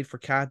any trade for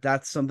Cat?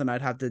 That's something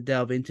I'd have to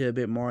delve into a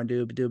bit more and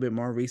do a bit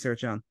more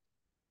research on.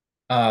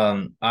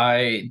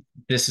 I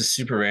this is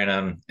super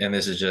random, and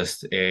this is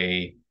just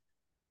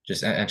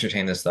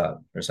entertain this thought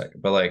for a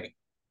second. But like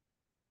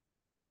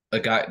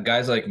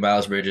guys like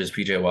Miles Bridges,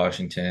 PJ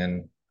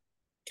Washington,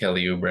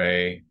 Kelly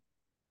Oubre,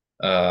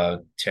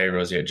 Terry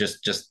Rozier,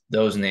 just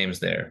those names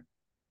there.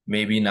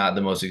 Maybe not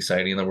the most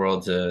exciting in the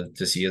world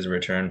to see as a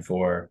return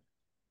for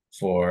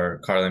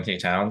Karl Anthony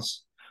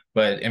Towns.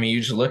 But I mean,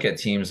 you just look at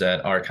teams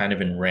that are kind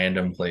of in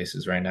random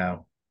places right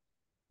now.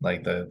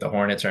 Like the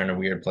Hornets are in a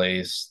weird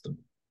place. The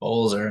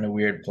Bulls are in a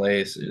weird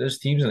place. There's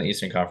teams in the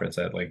Eastern Conference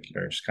that like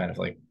are just kind of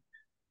like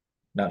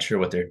not sure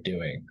what they're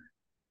doing.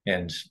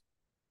 And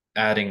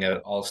adding an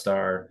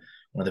all-star,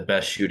 one of the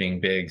best shooting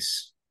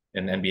bigs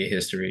in NBA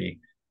history,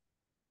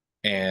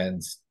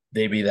 and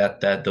maybe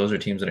that those are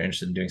teams that are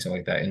interested in doing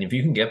something like that. And if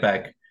you can get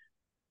back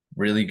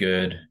really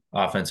good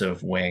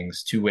offensive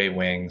wings, two-way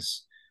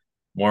wings,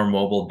 more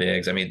mobile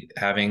bigs. I mean,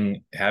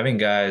 having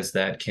guys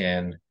that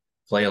can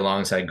play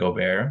alongside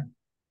Gobert,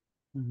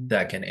 Mm-hmm.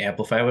 that can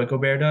amplify what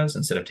Gobert does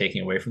instead of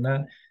taking away from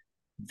that,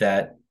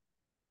 that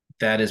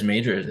that is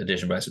major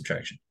addition by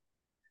subtraction.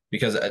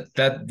 Because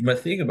that my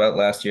thing about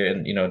last year,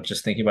 and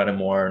just thinking about it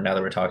more now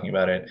that we're talking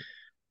about it,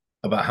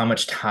 about how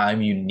much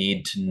time you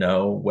need to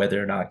know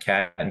whether or not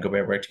Cat and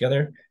Gobert work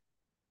together.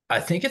 I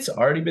think it's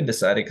already been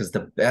decided because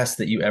the best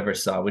that you ever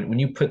saw when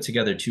you put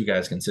together two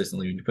guys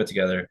consistently, when you put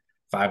together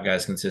five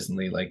guys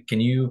consistently, like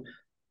can you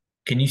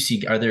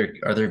see are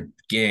there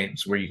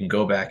games where you can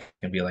go back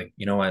and be like,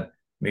 you know what,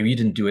 maybe you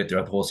didn't do it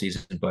throughout the whole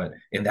season, but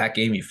in that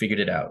game you figured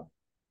it out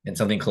and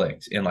something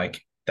clicked and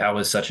like that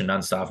was such an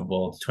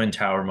unstoppable twin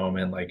tower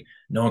moment. Like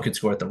no one could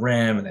score at the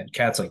rim, and then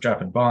Cat's like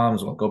dropping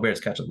bombs while Gobert's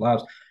catching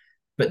lobs.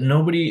 But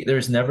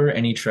there's never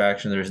any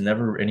traction. There's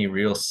never any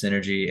real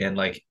synergy, and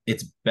like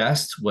its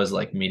best was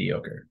like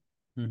mediocre.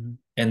 Mm-hmm.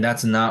 And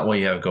that's not what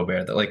you have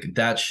Gobert. Like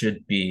that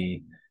should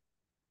be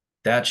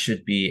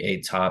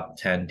a top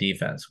 10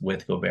 defense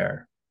with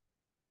Gobert,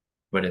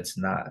 but it's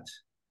not.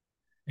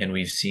 And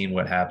we've seen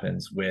what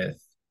happens with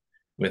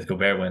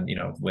Gobert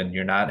when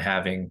you're not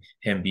having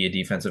him be a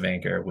defensive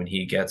anchor, when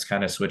he gets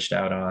kind of switched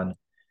out on,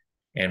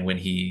 and when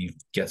he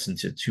gets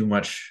into too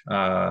much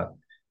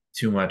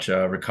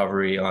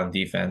recovery on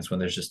defense, when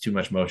there's just too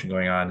much motion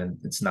going on, and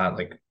it's not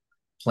like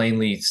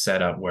plainly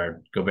set up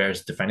where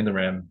Gobert's defending the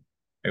rim,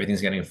 everything's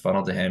getting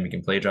funneled to him. He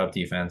can play drop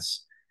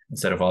defense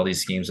instead of all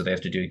these schemes that they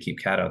have to do to keep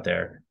Cat out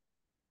there.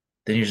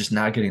 Then you're just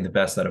not getting the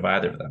best out of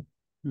either of them.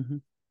 Mm-hmm.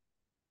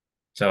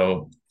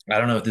 So I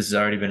don't know if this has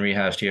already been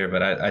rehashed here,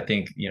 but I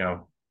think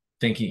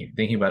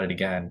thinking about it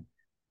again,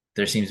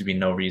 there seems to be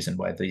no reason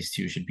why these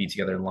two should be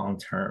together long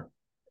term.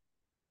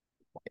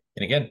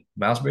 And again,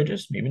 Miles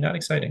Bridges, maybe not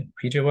exciting.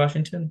 PJ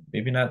Washington,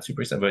 maybe not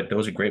super exciting, but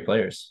those are great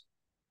players.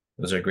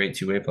 Those are great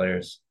two-way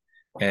players.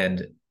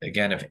 And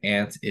again, if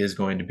Ant is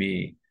going to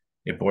be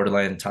a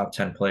borderline top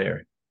 10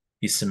 player,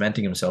 he's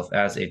cementing himself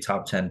as a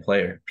top 10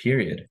 player,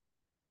 period.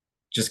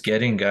 just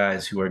getting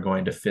guys who are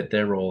going to fit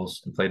their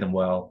roles and play them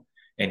well,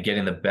 and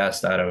getting the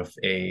best out of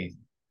a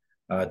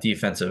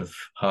defensive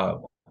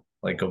hub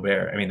like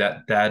Gobert. I mean,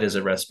 that is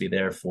a recipe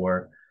there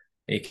for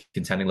a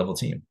contending level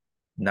team,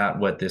 not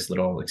what this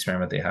little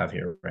experiment they have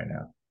here right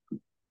now.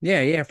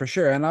 Yeah, yeah, for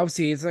sure. And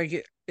obviously, it's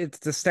like it's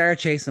the star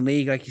chasing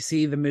league. Like you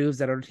see the moves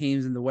that other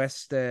teams in the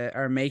West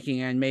are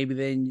making, and maybe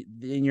then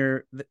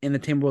in the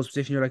Timberwolves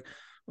position, you're like,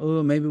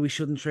 oh, maybe we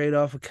shouldn't trade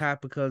off a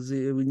cap because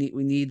we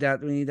need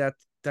that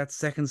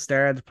second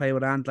star to play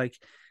with Ant. Like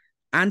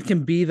Ant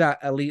can be that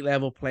elite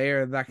level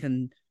player that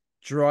can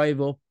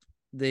drive up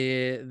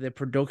the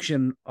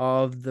production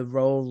of the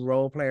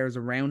role players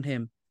around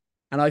him.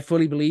 And I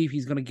fully believe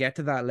he's going to get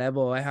to that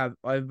level.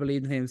 I've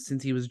believed in him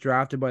since he was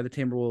drafted by the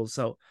Timberwolves.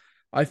 So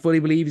I fully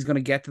believe he's going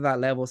to get to that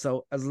level.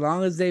 So as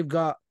long as they've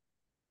got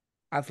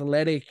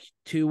athletic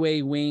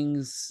two-way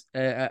wings,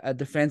 a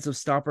defensive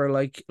stopper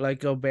like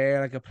Gobert,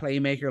 like a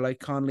playmaker like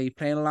Conley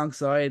playing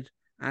alongside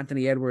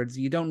Anthony Edwards,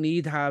 you don't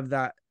need to have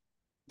that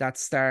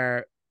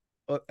star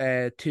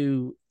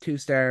two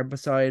star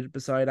beside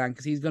Ant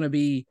because he's going to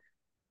be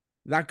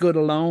that good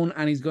alone,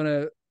 and he's going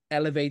to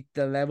elevate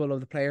the level of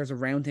the players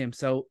around him.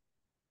 So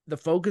the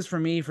focus for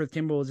me for the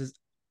Timberwolves is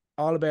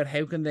all about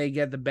how can they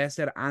get the best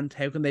out of Ant,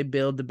 how can they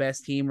build the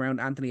best team around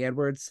Anthony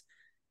Edwards,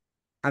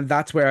 and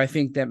that's where I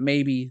think that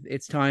maybe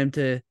it's time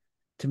to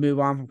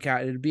move on from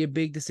Cat. It'd be a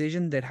big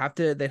decision. They'd have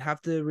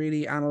to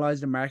really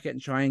analyze the market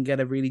and try and get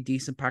a really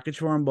decent package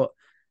for him, but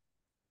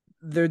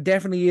there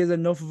definitely is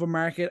enough of a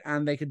market,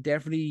 and they could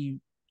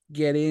definitely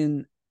get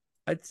in.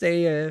 I'd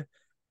say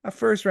a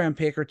first round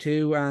pick or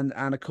two, and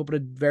a couple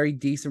of very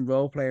decent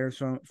role players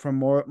from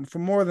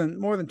more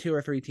than two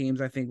or three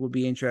teams. I think would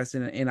be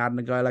interested in adding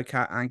a guy like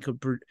Cat and could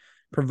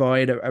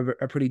provide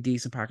a pretty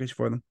decent package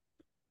for them.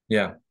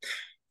 Yeah.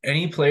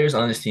 Any players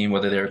on this team,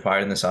 whether they're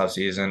acquired in this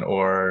offseason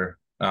or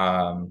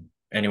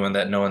anyone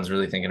that no one's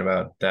really thinking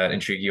about that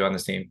intrigue you on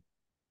this team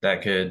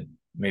that could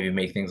maybe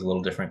make things a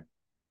little different?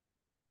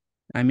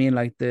 I mean,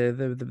 like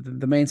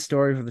the main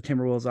story for the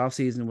Timberwolves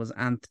offseason was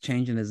Ant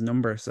changing his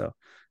number. So,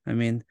 I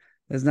mean,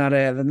 there's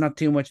not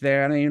too much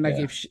there. I mean, like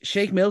Yeah. if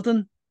Shake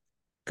Milton,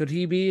 could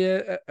he be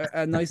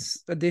a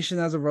nice addition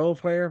as a role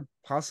player?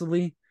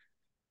 Possibly.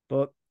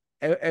 But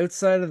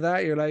outside of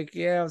that, you're like,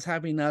 yeah, I was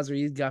happy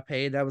Nasri got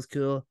paid. That was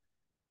cool.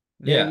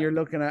 Then Yeah. you're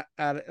looking at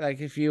like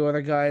a few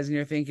other guys, and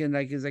you're thinking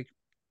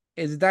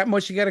is it that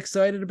much you get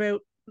excited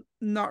about?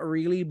 Not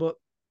really, but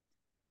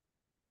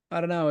I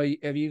don't know.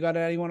 Have you got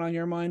anyone on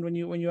your mind when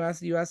you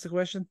ask the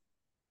question?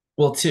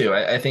 Well, too,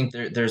 I think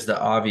there's the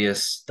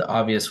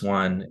obvious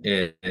one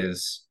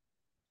is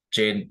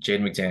Jade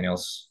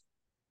McDaniels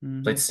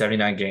played Hmm.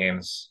 79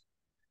 games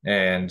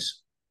and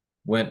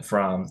went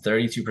from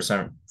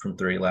 32% from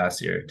three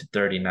last year to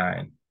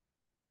 39,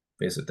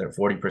 basically they're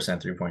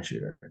 40% three-point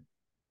shooter.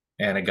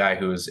 And a guy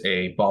who's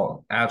a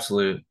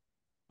absolute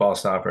ball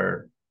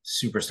stopper,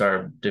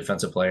 superstar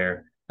defensive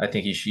player. I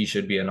think he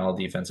should be an all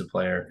defensive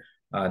player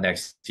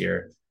next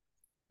year.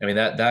 I mean,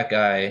 that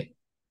guy,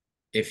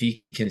 if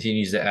he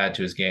continues to add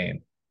to his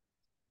game,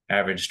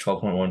 averaged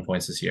 12.1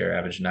 points this year,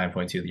 averaged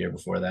 9.2 the year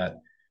before that,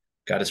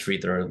 got his free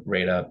throw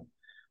rate up.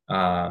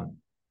 Um,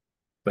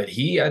 but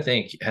he, I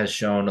think, has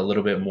shown a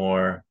little bit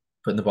more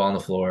putting the ball on the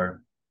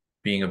floor,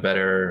 being a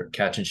better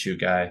catch and shoot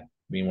guy,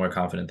 being more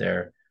confident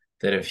there.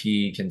 That if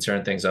he can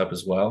turn things up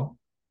as well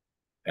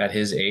at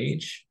his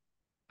age,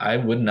 I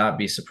would not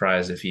be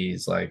surprised if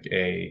he's like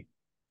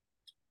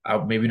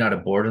maybe not a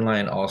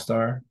borderline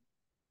all-star,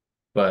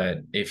 but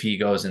if he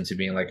goes into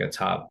being like a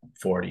top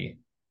 40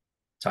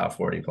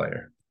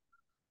 player.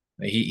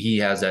 He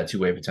has that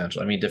two-way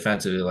potential. I mean,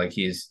 defensively, like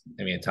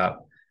I mean,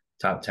 top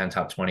 10,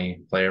 top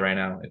 20 player right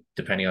now,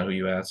 depending on who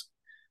you ask.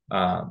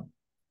 Um,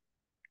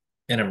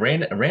 and a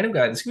random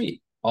guy, this could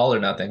be all or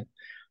nothing,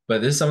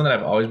 but this is someone that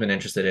I've always been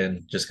interested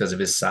in just because of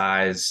his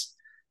size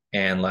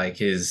and like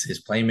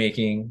his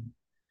playmaking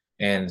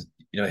and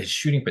his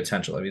shooting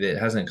potential. I mean, it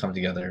hasn't come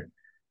together,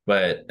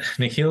 but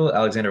Nikhil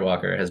Alexander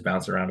Walker has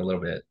bounced around a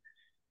little bit,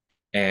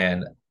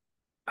 and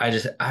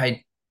I'm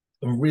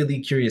really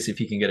curious if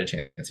he can get a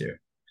chance here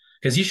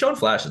because he's shown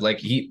flashes.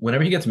 Like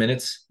whenever he gets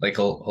minutes, like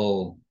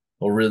he'll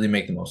really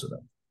make the most of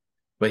them,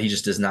 but he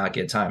just does not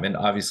get time. And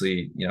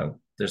obviously,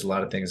 there's a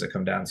lot of things that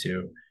come down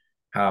to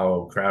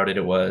how crowded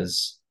it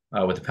was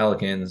with the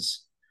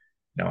Pelicans,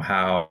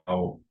 how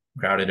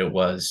crowded it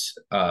was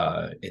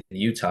in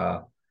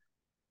Utah,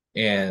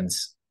 and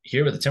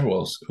here with the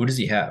Timberwolves, who does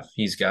he have?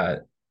 He's got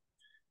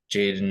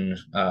Jaden,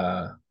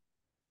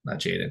 not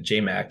Jaden, J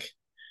Mac,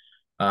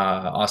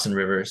 Austin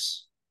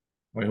Rivers.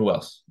 I mean, who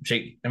else?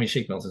 Shake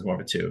Milton's more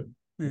of a two,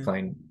 Yeah.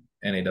 playing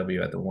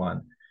NAW at the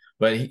one.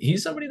 But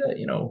he's somebody that,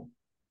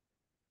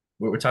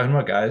 we're talking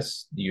about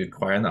guys you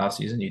acquire in the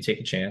offseason, you take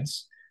a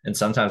chance, and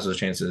sometimes those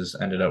chances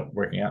ended up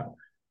working out.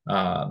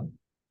 Um,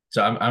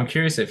 so I'm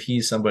curious if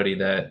he's somebody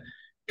that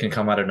can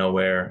come out of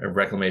nowhere, a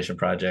reclamation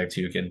project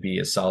who can be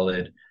a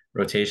solid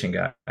rotation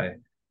guy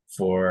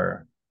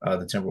for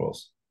the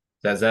Timberwolves.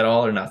 Is that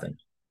all or nothing?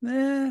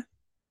 Yeah,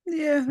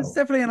 yeah, it's Oh,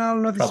 definitely an all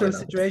or nothing probably sort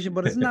of not. situation,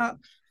 but it's not.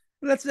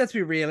 let's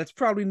be real. It's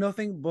probably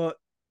nothing, but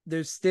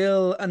there's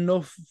still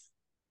enough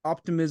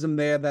optimism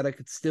there that it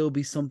could still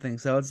be something.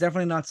 So it's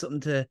definitely not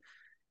something to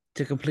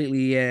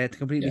completely Yeah.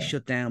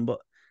 shut down. But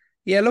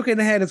yeah, looking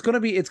ahead, it's gonna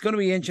be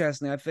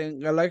interesting. I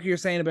think I like what you're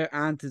saying about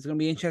Ant. It's gonna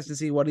be interesting to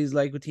see what he's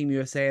like with Team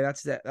USA.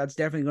 That's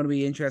definitely gonna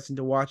be interesting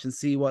to watch and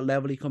see what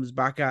level he comes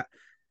back at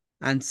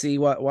and see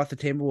what the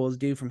Timberwolves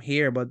do from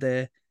here. But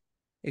the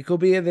it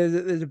could be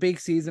there's a big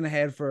season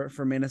ahead for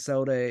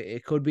Minnesota.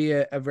 It could be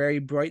a very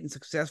bright and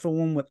successful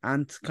one with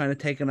Ant kind of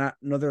taking that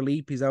another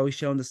leap. He's always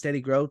shown the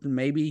steady growth, and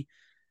maybe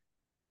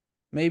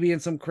in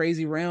some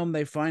crazy realm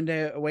they find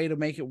a way to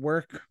make it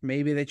work.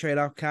 Maybe they trade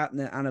off Cat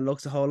and it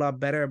looks a whole lot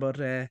better.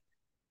 But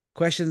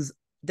questions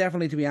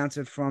definitely to be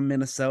answered from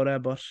Minnesota.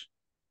 But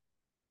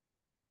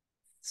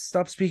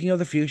stop speaking of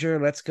the future.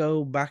 Let's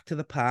go back to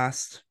the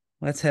past.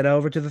 Let's head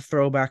over to the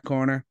throwback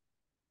corner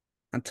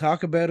and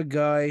talk about a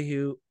guy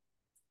who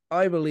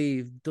I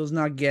believe does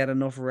not get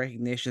enough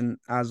recognition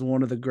as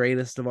one of the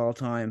greatest of all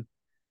time.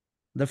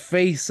 The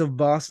face of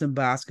Boston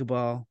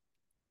basketball,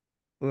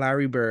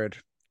 Larry Bird.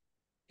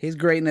 His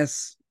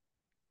greatness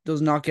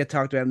does not get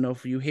talked about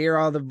enough. You hear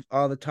all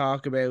the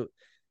talk about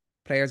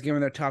players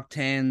giving their top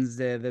tens,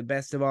 the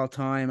best of all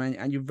time,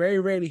 and you very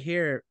rarely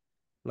hear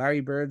Larry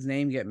Bird's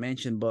name get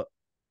mentioned, but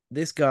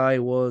this guy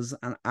was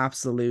an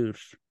absolute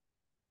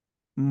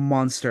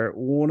monster.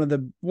 One of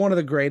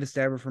the greatest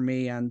ever for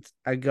me, and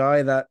a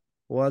guy that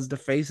was the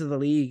face of the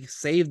league,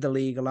 saved the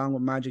league along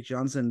with Magic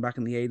Johnson back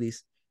in the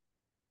 80s.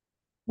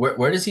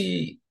 Where does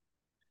he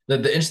the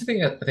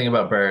interesting thing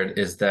about Bird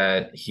is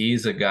that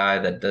he's a guy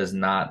that does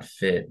not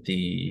fit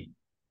the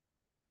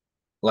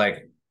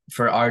like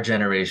for our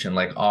generation,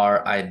 like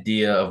our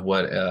idea of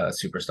what a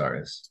superstar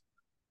is.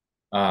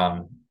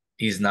 Um,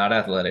 he's not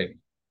athletic,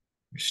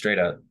 straight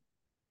up.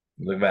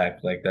 Look back,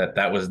 like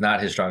that was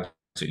not his strong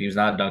suit. He was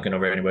not dunking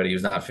over anybody, he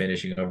was not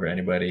finishing over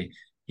anybody.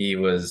 He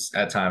was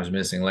at times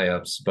missing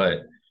layups, but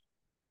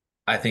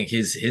I think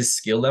his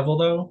skill level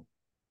though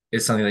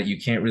is something that you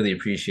can't really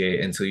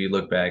appreciate until you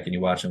look back and you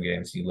watch some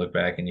games. You look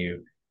back and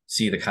you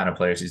see the kind of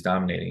players he's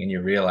dominating, and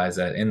you realize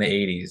that in the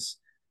 80s,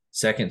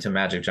 second to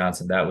Magic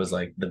Johnson, that was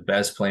like the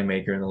best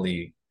playmaker in the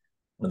league,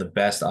 one of the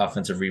best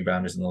offensive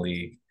rebounders in the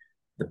league,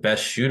 the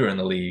best shooter in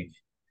the league,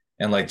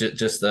 and like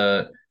just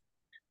the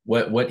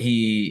what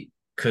he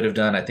could have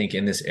done, I think,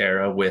 in this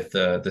era with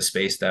the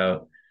spaced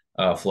out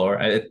floor.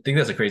 I think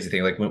that's a crazy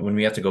thing. Like when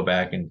we have to go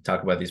back and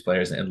talk about these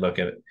players and look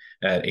at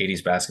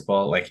 80s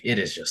basketball, like it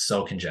is just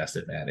so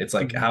congested, man. It's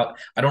like Mm-hmm. how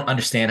I don't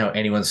understand how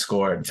anyone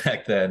scored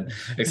back then,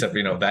 except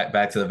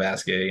back to the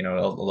basket.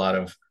 A lot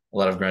of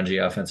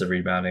grungy offensive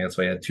rebounding. That's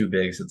why he had two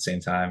bigs at the same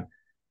time.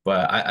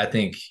 But I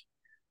think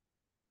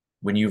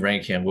when you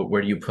rank him,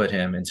 where do you put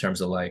him in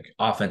terms of like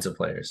offensive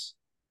players?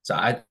 So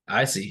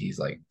I see he's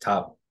like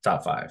top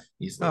five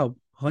easily. Oh,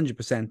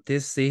 100%.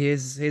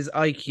 His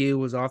IQ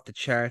was off the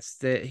charts.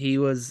 That he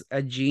was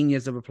a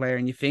genius of a player.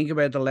 And you think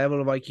about the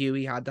level of IQ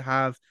he had to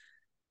have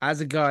as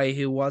a guy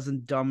who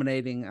wasn't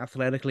dominating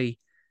athletically.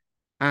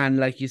 And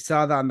like you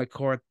saw that on the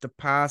court, the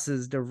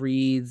passes, the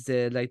reads,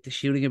 the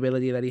shooting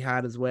ability that he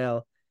had as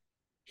well.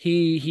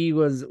 He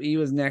was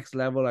next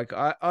level. Like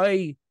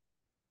I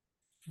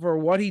for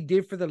what he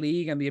did for the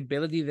league and the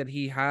ability that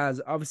he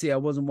has. Obviously, I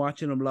wasn't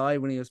watching him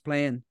live when he was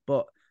playing,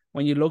 but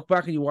when you look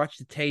back and you watch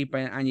the tape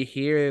and you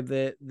hear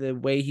the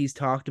way he's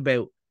talked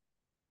about,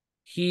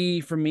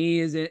 he for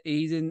me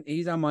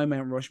he's on my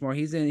Mount Rushmore.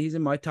 He's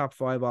in my top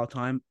five all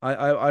time.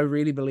 I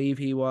really believe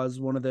he was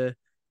one of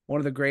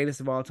the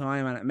greatest of all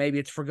time, and maybe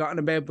it's forgotten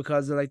about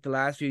because of like the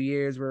last few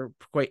years were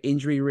quite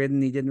injury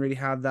ridden. He didn't really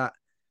have that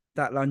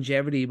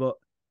longevity, but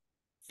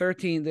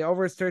the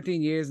over his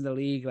 13 years in the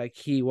league, like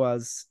he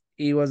was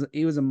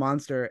a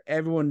monster.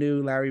 Everyone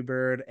knew Larry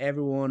Bird.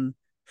 Everyone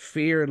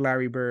feared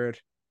Larry Bird,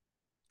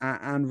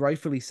 and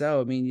rightfully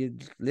so. I mean, you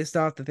list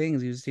off the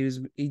things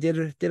he did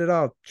it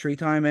all.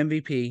 3-time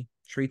MVP,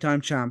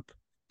 3-time champ,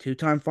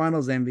 2-time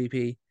Finals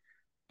MVP,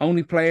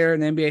 only player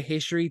in NBA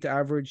history to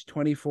average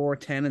 24,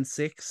 10, and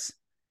 6.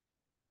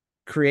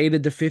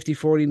 Created the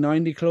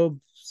 50-40-90 club.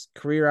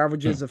 Career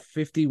averages Hmm. of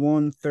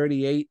 51,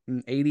 38,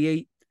 and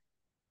 88.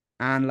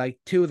 And like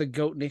two of the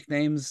GOAT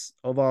nicknames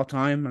of all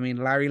time. I mean,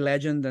 Larry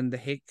Legend and the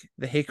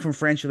Hick from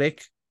French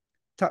Lick.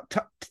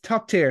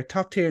 Top tier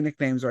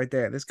nicknames right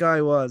there. This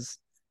guy was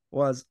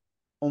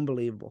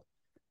unbelievable.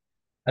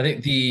 I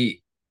think we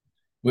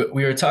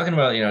were talking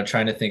about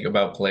trying to think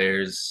about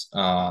players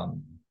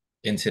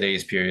in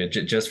today's period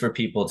just for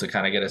people to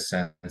kind of get a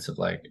sense of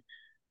like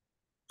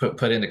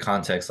put into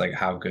context like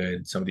how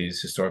good some of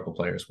these historical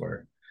players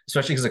were,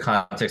 especially because the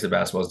context of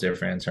basketball is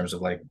different in terms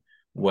of like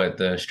what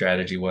the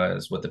strategy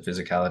was, what the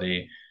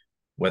physicality,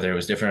 whether it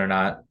was different or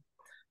not.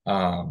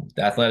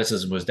 The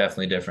athleticism was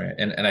definitely different,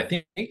 and I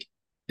think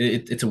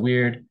it's a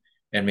weird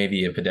and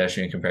maybe a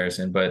pedestrian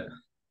comparison, but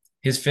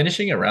his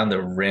finishing around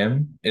the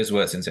rim is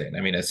what's insane.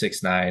 I mean, a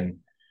 6'9"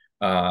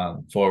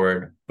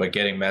 forward, but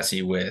getting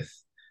messy with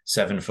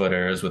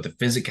 7-footers with the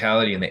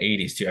physicality in the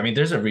 80s too. I mean,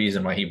 there's a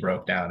reason why he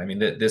broke down. I mean,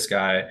 this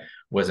guy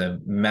was a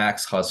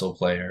max hustle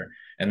player,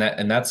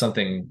 And that's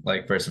something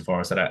like first and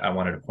foremost that I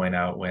wanted to point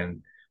out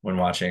when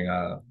watching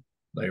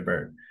Larry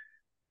Bird.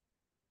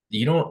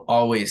 You don't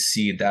always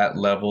see that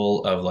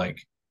level of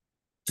like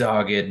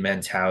dogged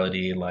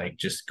mentality, like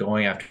just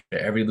going after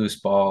every loose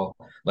ball.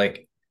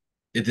 Like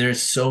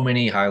there's so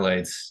many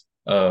highlights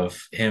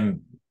of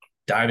him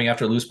diving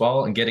after a loose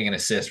ball and getting an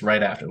assist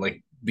right after,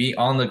 like be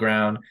on the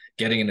ground,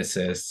 getting an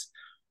assist,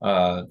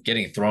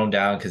 getting thrown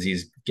down because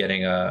he's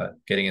getting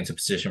into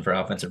position for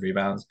offensive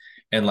rebounds.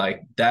 And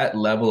like that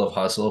level of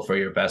hustle for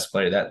your best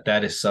player,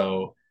 that is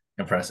so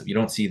impressive. You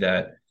don't see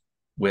that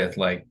with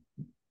like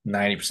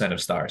 90%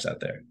 of stars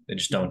out there. They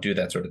just don't do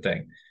that sort of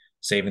thing,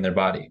 saving their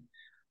body.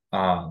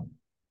 Um,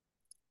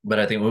 but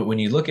I think when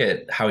you look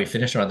at how he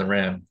finished around the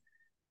rim,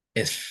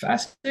 it's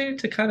fascinating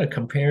to kind of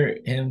compare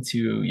him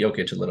to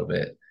Jokic a little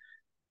bit,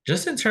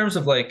 just in terms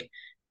of like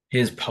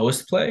his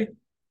post play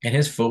and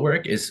his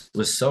footwork is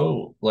was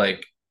so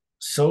like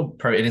so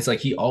perfect. And it's like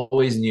he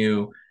always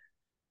knew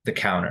the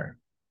counter.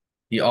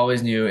 He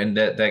always knew, and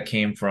that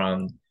came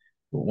from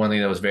one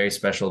thing that was very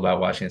special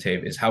about watching the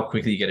tape is how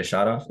quickly you get a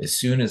shot off. As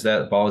soon as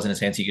that ball is in his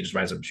hands, he could just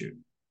rise up and shoot.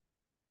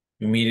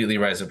 Immediately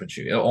rise up and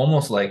shoot.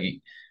 Almost like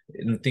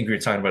I think we were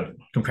talking about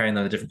comparing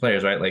them to different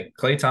players, right? Like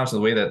Klay Thompson,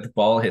 the way that the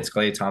ball hits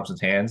Klay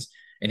Thompson's hands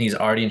and he's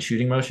already in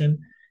shooting motion,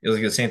 it was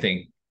like the same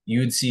thing.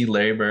 You'd see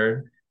Larry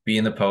Bird be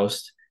in the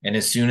post, and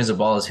as soon as the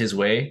ball is his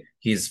way,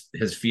 his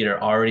feet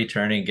are already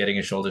turning, getting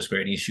his shoulder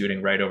square, and he's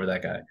shooting right over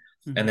that guy.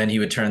 Mm-hmm. And then he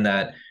would turn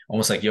that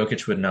almost like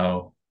Jokic would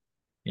know,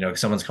 if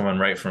someone's coming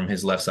right from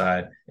his left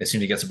side. As soon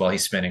as he gets the ball,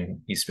 he's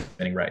spinning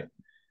right,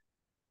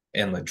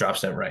 and like drop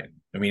step right.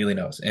 Immediately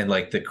knows, and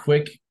like the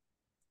quick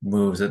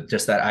moves,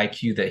 just that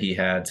IQ that he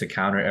had to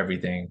counter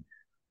everything,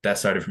 that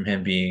started from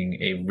him being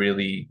a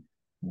really,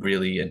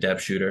 really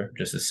adept shooter.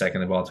 Just the second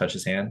the ball touched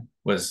his hand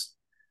was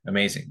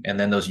amazing. And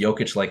then those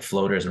Jokic like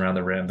floaters around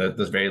the rim,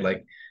 those very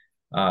like,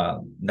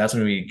 that's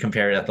when we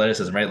compare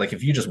athleticism, right? Like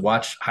if you just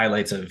watch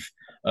highlights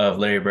of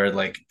Larry Bird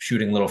like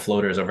shooting little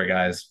floaters over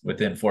guys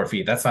within 4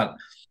 feet, that's not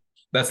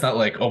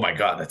like, oh my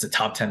God, that's a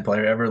top 10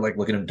 player ever. Like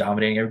look at him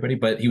dominating everybody,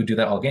 but he would do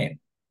that all game.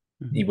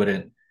 Mm-hmm. He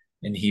wouldn't,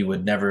 and he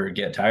would never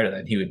get tired of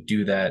that. He would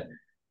do that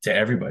to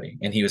everybody.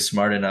 And he was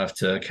smart enough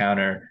to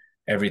counter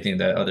everything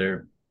that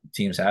other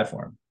teams had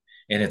for him.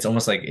 And it's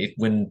almost like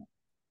when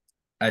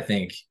I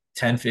think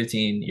 10,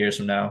 15 years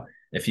from now,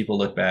 if people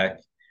look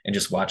back and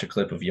just watch a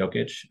clip of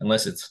Jokic,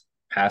 unless it's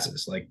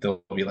passes, like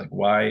they'll be like,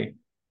 why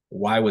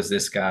was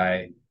this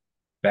guy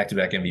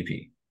back-to-back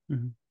MVP?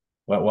 Mm-hmm.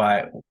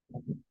 Why,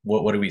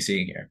 what are we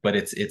seeing here? But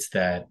it's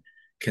that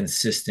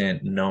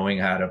consistent knowing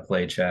how to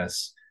play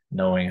chess,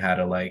 knowing how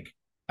to like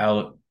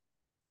out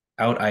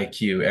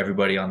IQ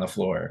everybody on the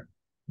floor,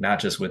 not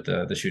just with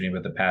the shooting,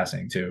 but the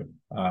passing too.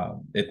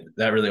 It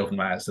that really opened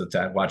my eyes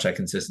to watch that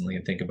consistently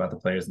and think about the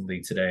players in the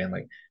league today and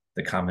like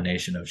the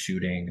combination of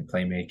shooting and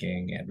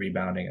playmaking and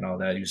rebounding and all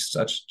that. He was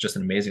such just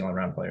an amazing all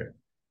around player.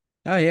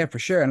 Oh yeah, for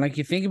sure. And like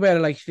you think about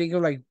it, like think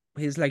of like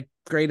his like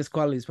greatest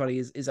qualities probably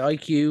his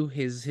IQ,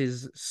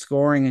 his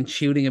scoring and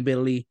shooting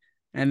ability,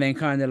 and then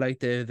kind of like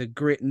the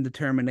grit and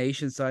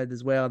determination side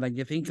as well. Like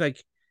you think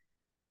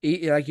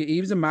he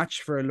was a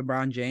match for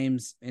LeBron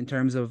James in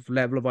terms of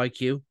level of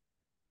IQ.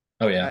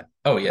 Oh Uh, yeah.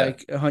 Oh yeah.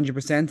 like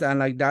 100%, and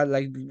like that,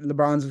 like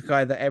LeBron's the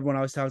guy that everyone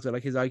always talks about.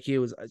 Like his IQ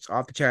was it's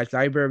off the charts.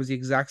 Larry Bird was the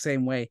exact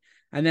same way.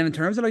 And then in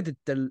terms of like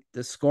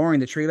the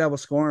scoring, the tree level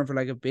scoring for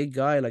like a big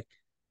guy, like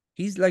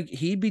he's like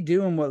he'd be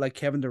doing what like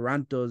Kevin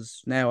Durant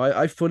does now.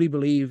 I fully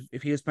believe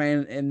if he was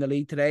playing in the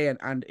league today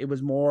and it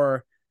was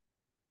more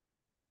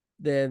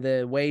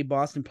the way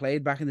Boston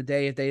played back in the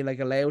day, if they like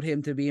allowed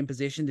him to be in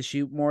position to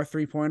shoot more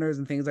 3 pointers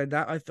and things like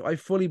that, I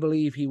fully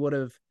believe he would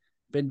have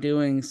been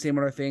doing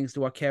similar things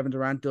to what Kevin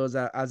Durant does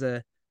as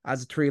a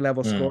 3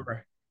 level Mm,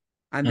 scorer.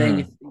 And then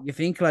you mm. you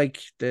think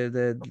like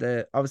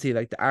the obviously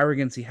like the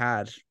arrogance he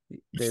had,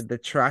 the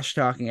trash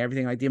talking,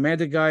 everything, like the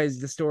amount of guys,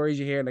 the stories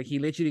you hear, like he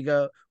literally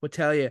would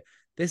tell you,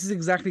 this is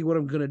exactly what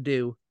I'm gonna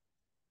do,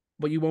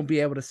 but you won't be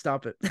able to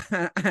stop it.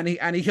 and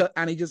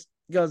he just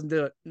goes and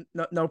do it.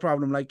 No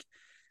problem. Like,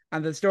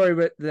 and the story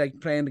with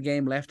like playing the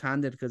game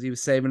left-handed because he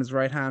was saving his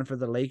right hand for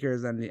the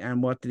Lakers,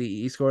 and what did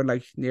he scored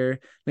like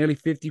nearly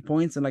 50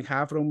 points and like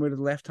half of them with his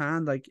left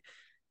hand. Like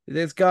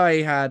this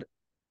guy had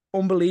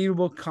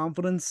unbelievable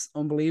confidence,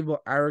 unbelievable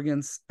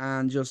arrogance,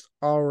 and just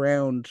all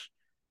around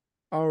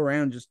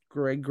just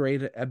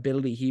great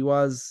ability. He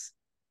was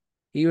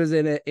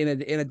in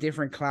a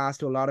different class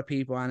to a lot of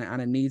people, and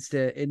it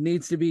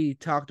needs to be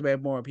talked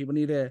about more. People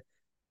need to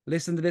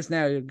listen to this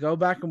now. Go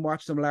back and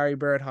watch some Larry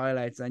Bird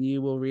highlights, and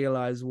you will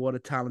realize what a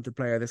talented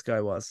player this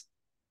guy was.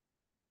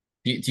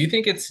 Do you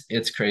think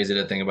it's crazy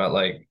to think about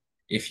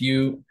if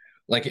you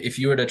if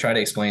you were to try to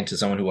explain to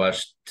someone who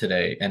watched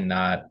today and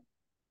not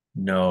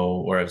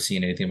know or have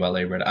seen anything about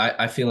Larry Bird,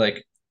 I feel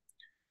like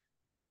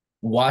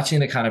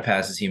watching the kind of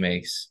passes he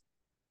makes,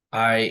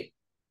 I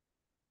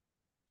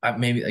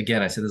maybe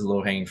again I said this is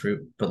low hanging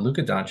fruit, but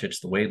Luka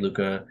Doncic, the way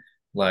Luka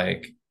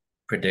like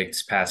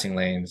predicts passing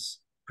lanes,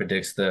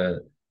 predicts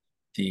the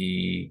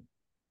the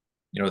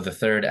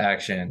third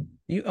action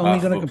Are you only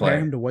off going of to a compare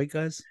play. him to white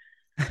guys?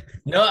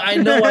 No, I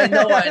know.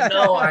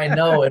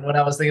 And when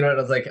I was thinking about it,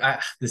 I was like,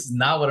 this is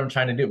not what I'm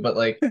trying to do. But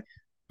like,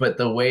 but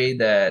the way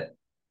that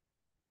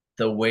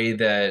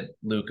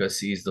Luka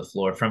sees the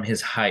floor from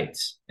his height,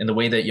 and the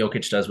way that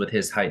Jokic does with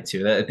his height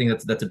too. I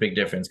think that's a big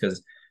difference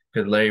because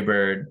Larry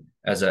Bird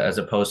as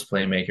a post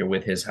playmaker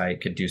with his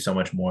height could do so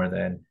much more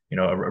than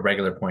a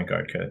regular point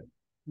guard could.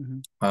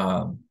 Mhm.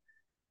 Um,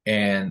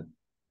 and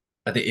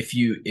I think if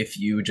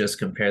you just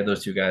compare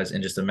those two guys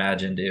and just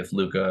imagined if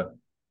Luka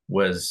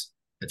was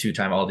a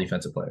two-time All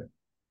Defensive player,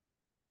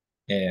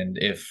 and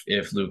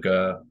if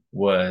Luka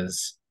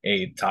was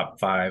a top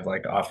five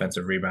like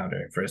offensive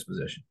rebounder for his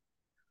position,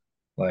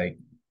 like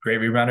great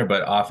rebounder,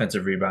 but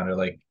offensive rebounder,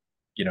 like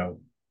you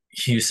know,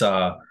 you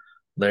saw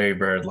Larry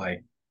Bird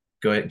like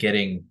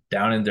getting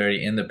down and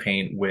dirty in the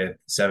paint with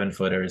 7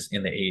 footers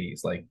in the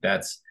 80s. Like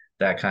that's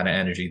that kind of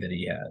energy that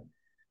he had.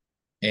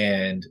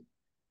 And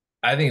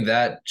I think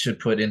that should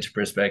put into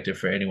perspective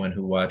for anyone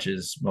who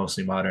watches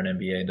mostly modern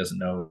NBA and doesn't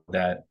know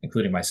that,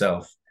 including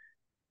myself,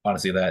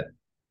 honestly, that's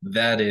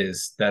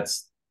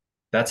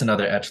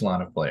another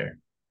echelon of player.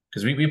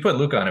 Because we put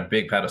Luka on a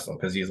big pedestal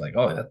because he's like,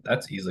 oh,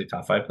 that's easily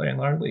top five player in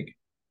our league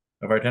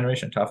of our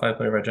generation, top five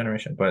player of our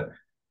generation. But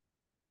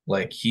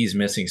like he's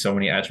missing so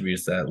many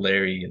attributes that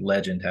Larry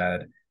Legend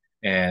had.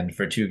 And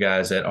for two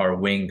guys that are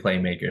wing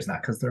playmakers,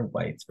 not because they're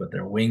whites, but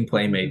they're wing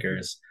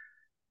playmakers,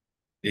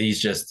 he's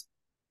just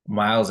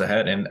miles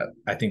ahead. And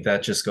I think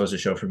that just goes to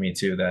show for me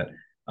too that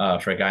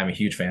for a guy I'm a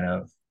huge fan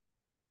of,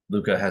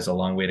 Luka has a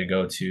long way to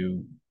go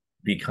to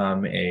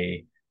become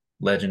a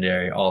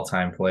legendary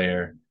all-time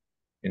player.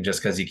 And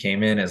just because he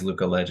came in as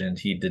Luka Legend,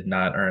 he did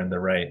not earn the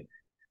right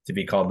to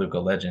be called Luka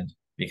Legend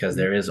because Mhm.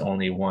 there is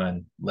only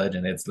one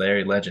legend. It's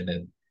Larry Legend,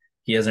 and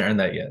he hasn't earned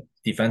that yet.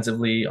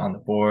 Defensively, on the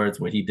boards,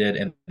 what he did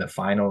in the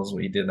finals,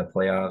 what he did in the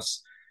playoffs.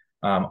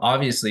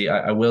 Obviously,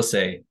 I will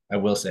say,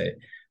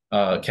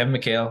 Kevin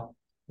McHale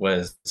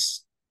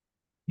was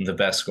the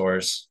best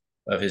scorers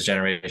of his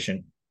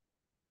generation,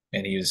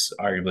 and he was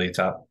arguably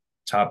top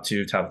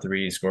two, top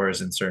three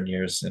scorers in certain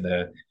years in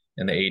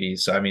the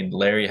 80s. So I mean,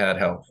 Larry had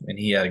help, and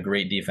he had a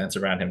great defense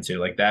around him too.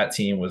 Like that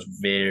team was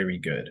very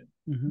good,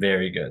 Mhm.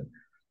 very good.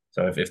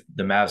 So if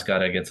the Mavs got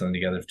to get something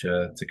together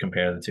to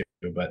compare the two,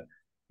 but I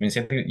mean,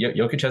 same thing.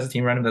 Jokic has a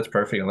team around him that's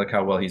perfect, and look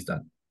how well he's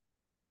done.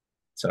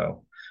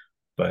 So,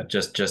 but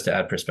just to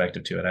add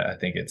perspective to it, I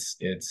think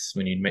it's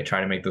when you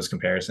try to make those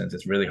comparisons,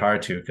 it's really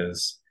hard to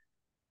because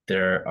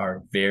there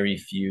are very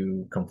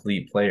few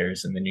complete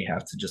players, and then you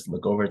have to just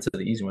look over to the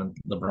easy one,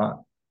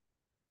 LeBron.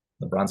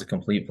 LeBron's a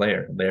complete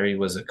player. Larry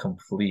was a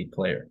complete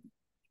player.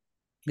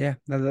 Yeah,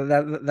 that's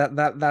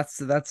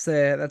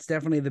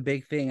definitely the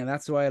big thing, and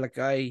that's why like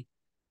I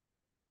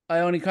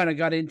only kind of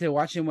got into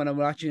watching when I'm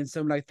watching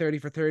some like 30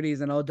 for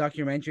 30s and old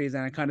documentaries,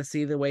 and I kind of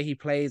see the way he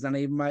plays. And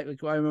even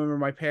like, I remember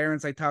my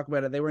parents, I talk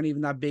about it, they weren't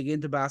even that big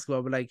into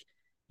basketball, but like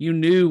you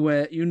knew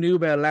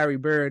about Larry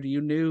Bird, you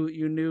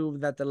knew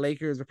that the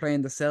Lakers were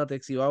playing the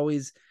Celtics. You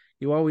always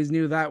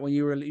knew that when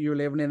you were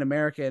living in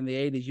America in the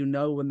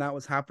 80s, when that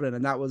was happening,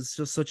 and that was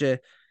just such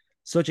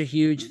a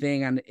huge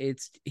thing. And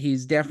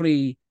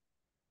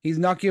he's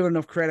not given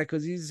enough credit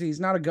because he's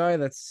not a guy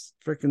that's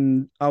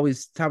freaking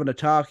always having to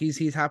talk.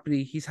 He's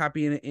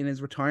happy in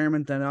his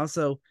retirement, and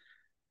also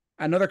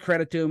another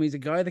credit to him, he's a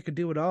guy that could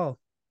do it all.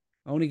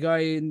 Only guy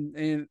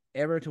in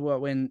ever to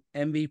win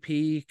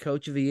MVP,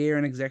 Coach of the Year,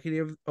 and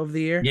Executive of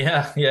the Year.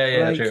 Yeah, yeah,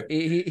 yeah, Like true.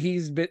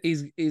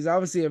 he's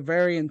obviously a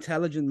very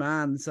intelligent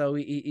man, so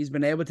he's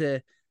been able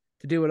to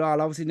do it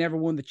all. Obviously, never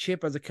won the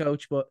chip as a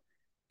coach, but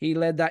he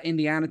led that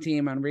Indiana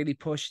team and really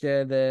pushed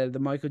the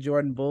Michael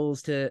Jordan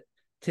Bulls to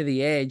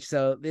the edge.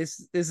 So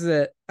this is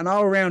an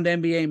all around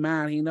NBA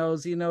man. He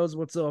knows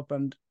what's up,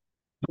 and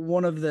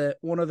one of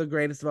the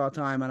greatest of all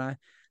time. And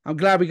I'm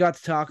glad we got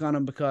to talk on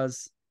him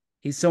because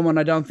he's someone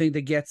I don't think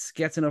that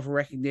gets enough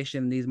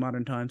recognition in these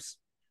modern times.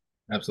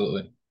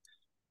 Absolutely.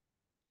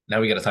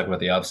 Now we got to talk about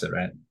the opposite,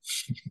 right?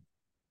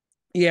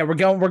 Yeah, we're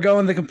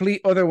going the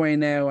complete other way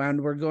now,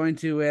 and we're going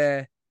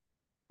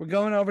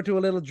over to a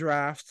little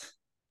draft,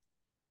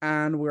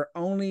 and we're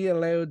only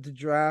allowed to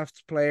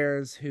draft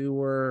players who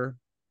were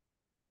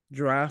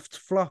draft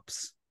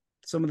flops.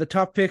 Some of the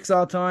top picks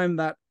all time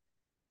that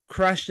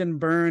crashed and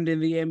burned in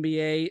the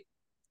NBA.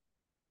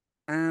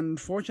 And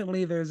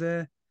fortunately, there's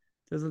a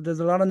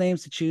lot of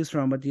names to choose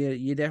from, but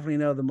you definitely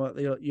know them.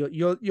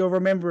 You'll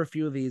remember a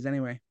few of these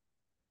anyway.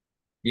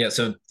 Yeah,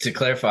 so to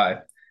clarify,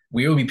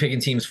 we will be picking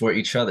teams for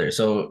each other.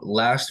 So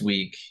last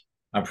week,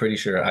 I'm pretty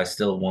sure I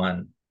still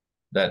won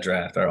that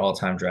draft, our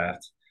all-time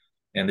draft.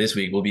 And this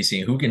week we'll be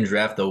seeing who can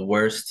draft the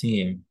worst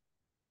team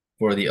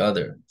for the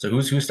other. So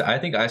who's I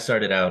think I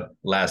started out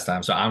last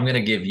time. So I'm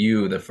gonna give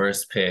you the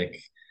first pick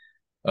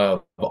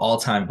of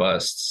all-time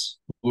busts.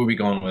 Who are we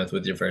going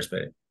with your first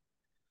pick?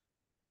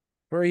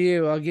 For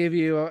you, I'll give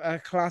you a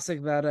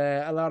classic that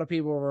a lot of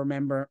people will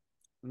remember.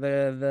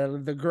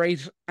 The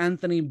great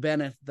Anthony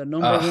Bennett, the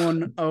number Ah,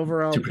 one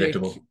overall too pick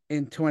predictable.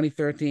 in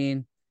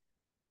 2013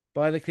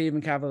 by the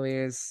Cleveland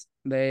Cavaliers.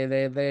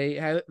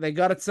 They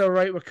got it so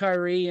right with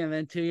Kyrie, and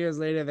then 2 years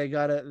later they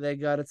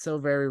got it so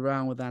very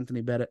wrong with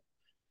Anthony Bennett.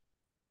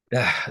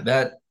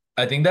 that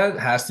I think that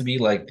has to be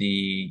like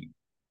the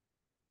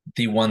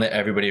one that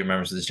everybody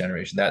remembers of this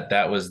generation.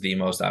 That was the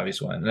most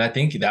obvious one. And I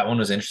think that one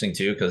was interesting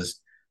too, because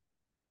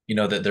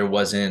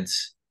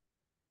that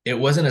it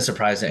wasn't a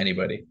surprise to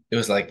anybody. It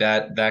was like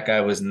that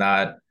guy was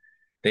not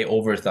they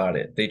overthought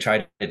it. They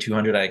tried to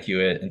 200 IQ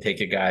it and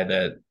take a guy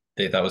that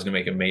they thought was going to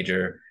make a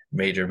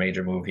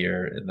major move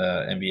here in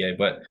the NBA.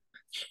 But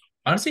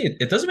honestly,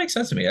 it doesn't make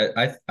sense to me.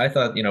 I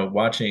thought,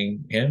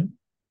 watching him,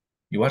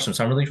 you watch some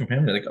summer league from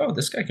him, you're like, oh,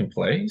 this guy can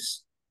play.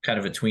 He's kind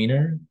of a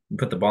tweener. You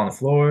put the ball on the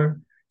floor.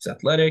 He's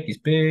athletic. He's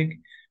big.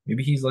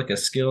 Maybe he's like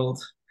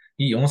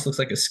he almost looks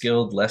like a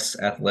skilled, less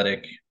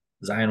athletic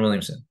Zion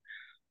Williamson.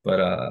 But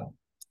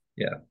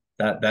yeah,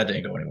 that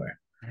didn't go anywhere.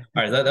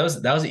 All right,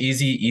 that was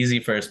easy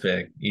first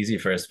pick. Easy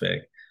first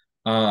pick.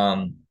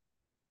 Um,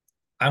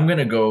 I'm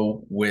gonna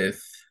go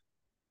with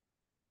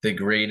the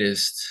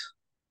greatest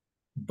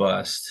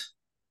bust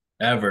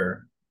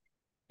ever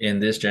in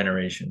this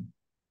generation,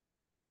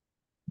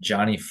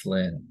 Johnny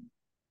Flynn.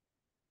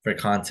 For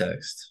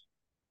context,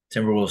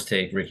 Timberwolves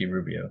take Ricky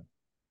Rubio.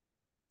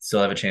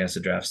 Still have a chance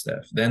to draft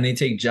Steph. Then they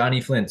take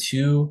Johnny Flynn,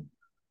 two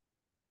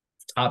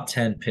top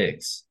 10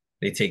 picks.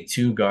 They take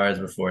two guards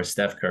before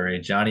Steph Curry,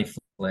 Johnny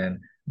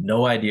Flynn.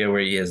 No idea where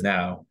he is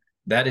now.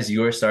 That is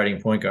your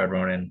starting point guard,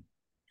 Ronan.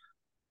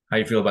 How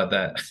you feel about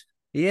that?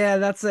 Yeah,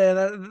 that's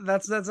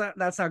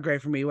not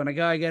great for me. When a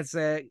guy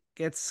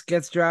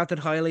gets drafted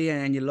highly,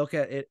 and you look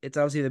at it, it's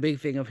obviously the big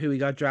thing of who he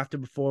got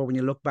drafted before. When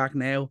you look back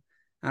now,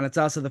 and it's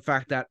also the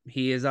fact that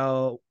he is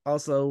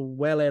also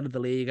well out of the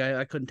league.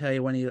 I couldn't tell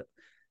you when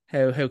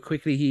how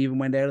quickly he even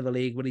went out of the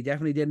league, but he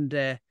definitely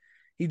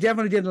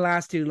didn't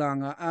last too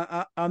long.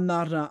 I'm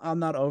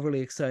not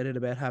overly excited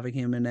about having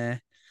him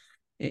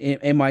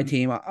in my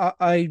team.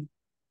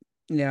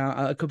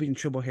 Yeah, I could be in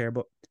trouble here,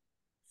 but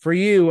for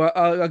you,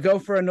 I'll go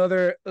for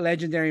another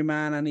legendary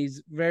man, and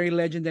he's very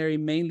legendary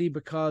mainly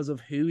because of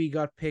who he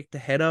got picked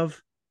ahead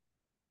of.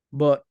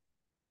 But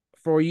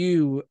for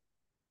you,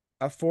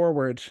 a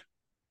forward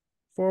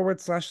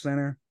slash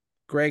center,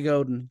 Greg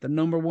Oden, the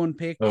number one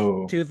pick,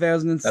 Oh,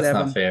 that's not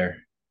 2007, fair.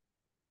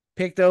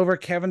 picked over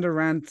Kevin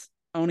Durant,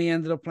 only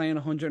ended up playing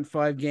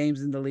 105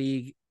 games in the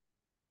league.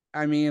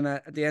 I mean,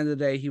 at the end of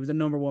the day, he was a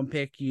number one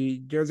pick.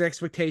 There's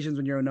expectations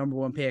when you're a number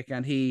one pick,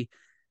 and he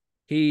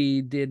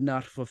did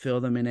not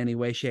fulfill them in any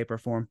way, shape, or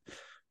form.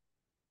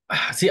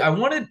 See,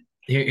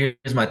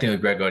 here's my thing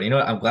with Greg Oden. You know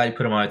what? I'm glad you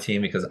put him on a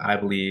team because I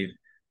believe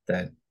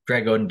that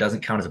Greg Oden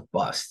doesn't count as a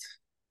bust.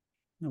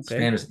 This Okay,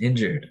 man was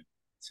injured.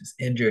 He's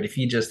just injured. If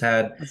he just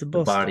had that's a the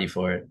bust. body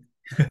for it,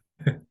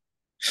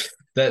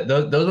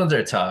 those ones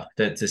are tough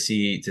to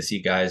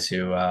see guys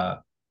who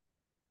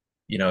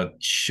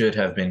should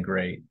have been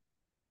great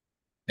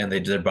and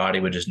their body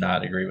would just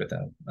not agree with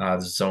them.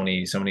 There's so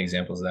many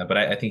examples of that, but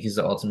I think he's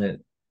the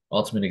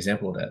ultimate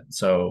example of that.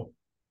 So,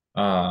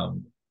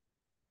 um,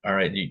 all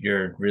right,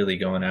 you're really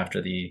going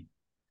after the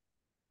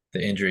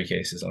injury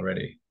cases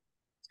already.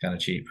 It's kind of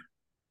cheap.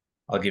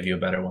 I'll give you a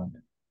better one.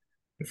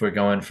 If we're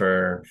going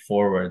for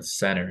forwards,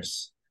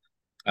 centers,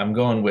 I'm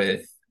going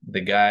with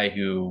the guy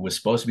who was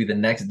supposed to be the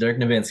next Dirk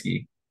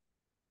Nowitzki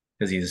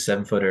because he's a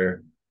 7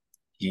 footer.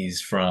 He's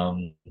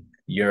from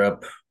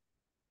Europe,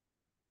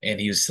 and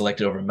he was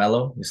selected over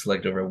Melo. He was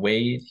selected over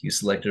Wade. He was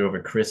selected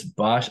over Chris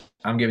Bosh.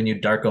 I'm giving you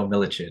Darko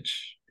Milicic.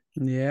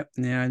 Yeah,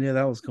 yeah, I knew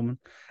that was coming.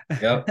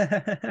 Yep.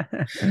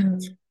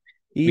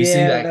 We see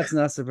Yeah, that that's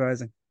not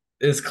surprising.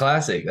 it's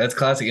classic. That's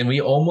classic. And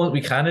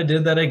we kind of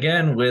did that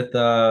again with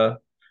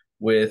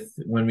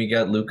when we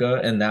got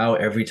Luca, and now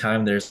every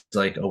time there's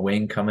like a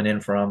wing coming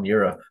in from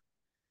Europe,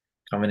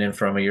 coming in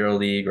from a Euro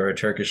League or a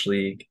Turkish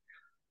league.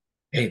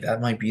 Hey,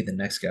 that might be the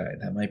next guy.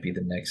 That might be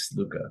the next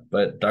Luca.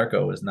 But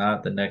Darko is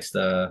not the next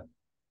Dirk.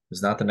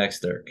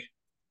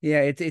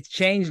 Yeah, it's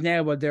changed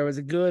now, but there was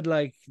a good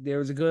like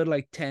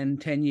 10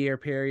 year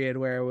period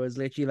where it was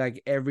literally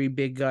like every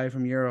big guy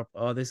from Europe.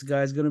 Oh, this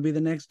guy's gonna be the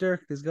next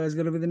Dirk. This guy's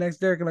gonna be the next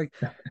Dirk. And like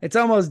it's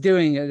almost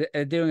doing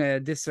a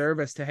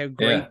disservice to how Yeah,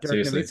 great Dirk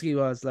seriously. Nowitzki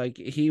was. Like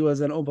he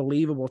was an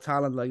unbelievable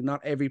talent. Like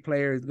not every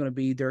player is gonna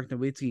be Dirk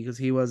Nowitzki because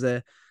he was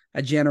a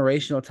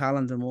generational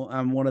talent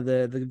and one of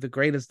the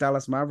greatest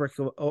Dallas Mavericks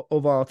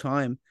of all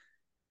time.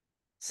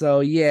 So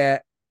yeah,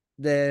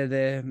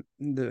 the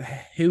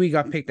who he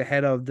got picked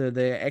ahead of,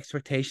 the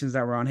expectations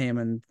that were on him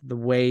and the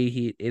way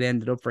it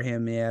ended up for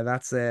him. Yeah,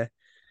 that's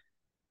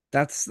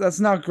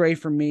not great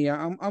for me.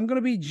 I'm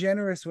gonna be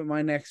generous with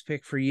my next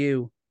pick for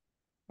you.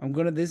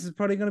 This is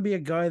probably gonna be a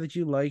guy that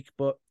you like,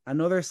 but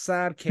another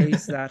sad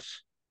case that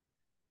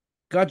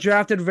got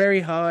drafted very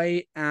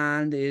high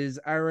and is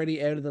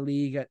already out of the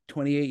league at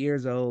 28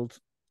 years old.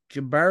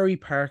 Jabari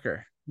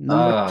Parker,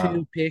 number Ah,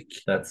 two pick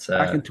that's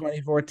back in sad.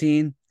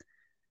 2014.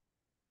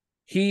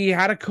 He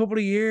had a couple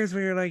of years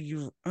where you're like,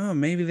 oh,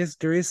 maybe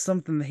there is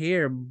something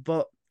here,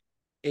 but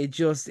it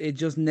just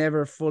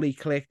never fully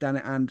clicked,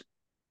 and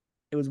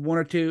it was one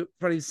or two,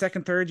 probably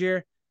second, third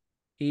year.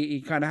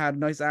 He kind of had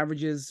nice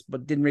averages,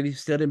 but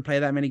still didn't play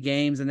that many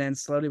games, and then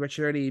slowly but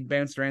surely he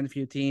bounced around a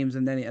few teams,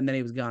 and then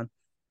he was gone.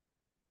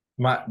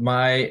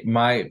 My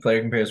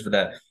player comparison for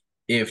that.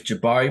 if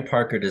Jabari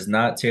Parker does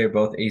not tear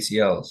both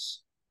ACLs,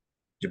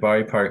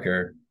 Jabari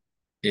Parker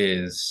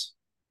is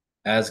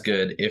as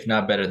good, if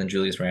not better, than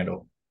Julius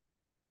Randle.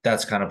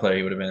 That's the kind of player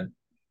he would have been.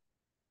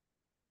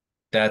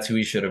 That's who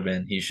he should have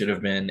been. He should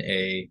have been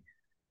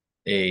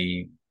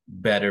a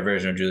better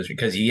version of Julius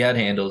because he had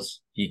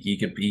handles. He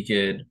could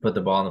put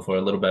the ball on the floor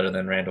a little better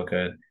than Randall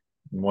could.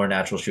 More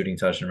natural shooting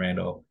touch than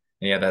Randall.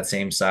 And he had that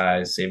same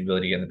size, same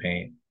ability to get in the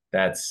paint.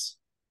 That's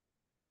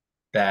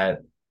that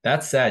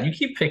that's sad. You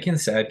keep picking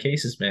sad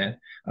cases, man.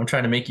 I'm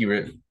trying to make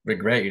you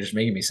regret. You're just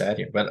making me sad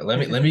here. But let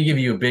me give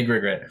you a big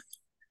regret.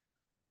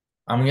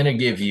 I'm gonna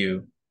give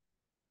you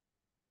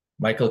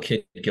Michael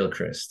Kidd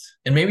Gilchrist.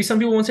 And maybe some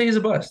people won't say he's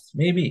a bust.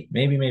 Maybe.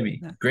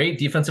 Great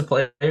defensive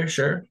player,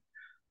 sure.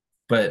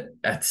 But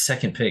at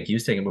second pick, he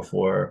was taken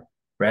before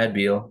Brad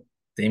Beal,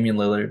 Damian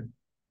Lillard,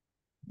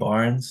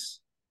 Barnes,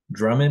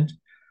 Drummond.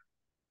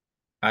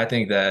 I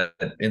think that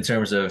in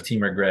terms of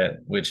team regret,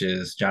 which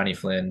is Johnny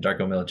Flynn,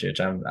 Darko Milicic,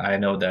 I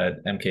know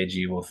that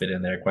MKG will fit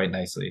in there quite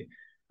nicely.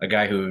 A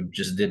guy who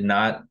just could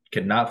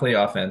not play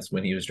offense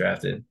when he was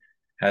drafted,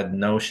 had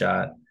no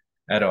shot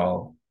at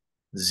all,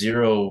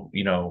 zero,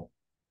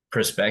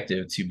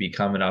 perspective to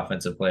become an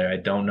offensive player. I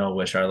don't know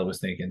what Charlotte was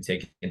thinking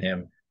taking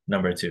him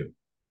number two.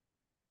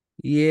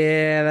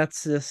 Yeah,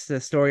 that's just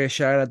the story of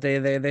Charlotte.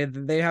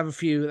 They have a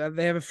few.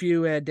 They have a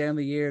few down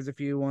the years, a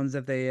few ones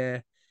that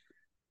they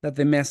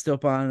messed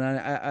up on.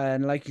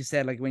 And like you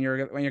said, like when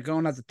you're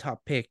going as a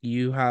top pick,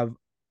 you have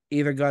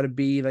either got to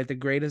be like the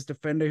greatest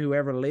defender who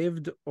ever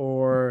lived,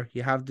 or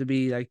you have to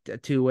be like a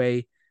two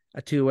way,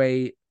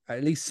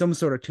 at least some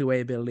sort of two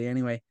way ability.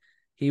 Anyway,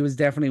 he was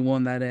definitely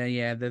one that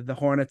yeah, the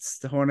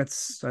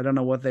Hornets. I don't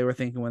know what they were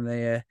thinking when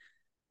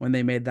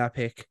they made that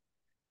pick.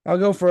 I'll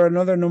go for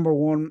another number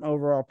one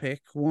overall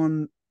pick.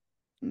 One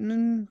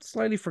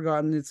slightly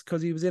forgotten. It's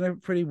because he was in a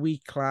pretty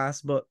weak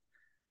class, but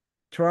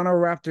Toronto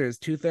Raptors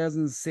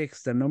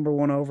 2006, the number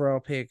one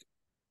overall pick,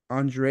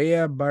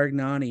 Andrea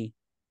Bargnani.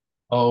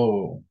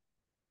 Oh,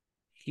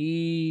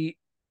 He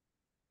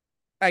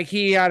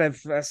he had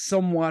a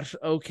somewhat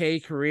okay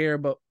career,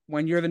 but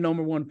when you're the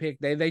number one pick,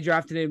 they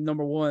drafted him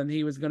number one.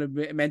 He was gonna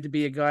be meant to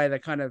be a guy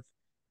that kind of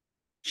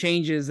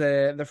changes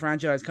the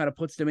franchise, kind of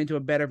puts them into a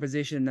better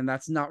position, and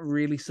that's not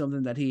really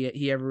something that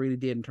he ever really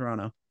did in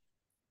Toronto.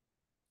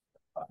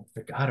 I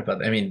forgot about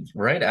that. I mean,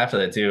 right after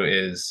that too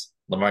is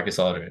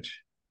LaMarcus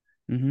Aldridge.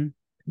 Mm-hmm.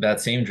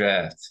 That same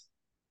draft,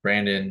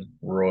 Brandon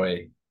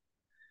Roy.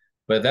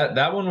 But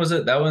that one was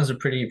that one's a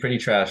pretty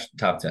trash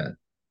top 10.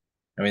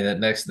 I mean, the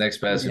next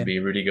best would Yeah. be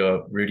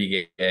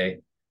Rudy Gay.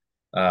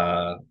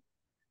 Uh,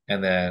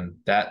 and then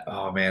that,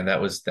 oh man,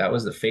 that was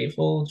the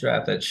fateful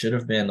draft that should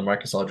have been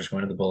LaMarcus Aldridge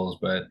going to the Bulls,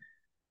 but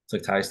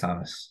took Tyus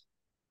Thomas.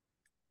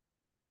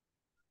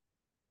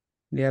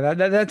 Yeah,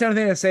 that's the only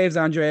thing that saves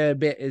Andrea a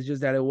bit is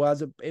just that it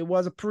was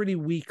a pretty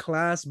weak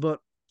class, but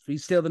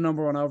he's still the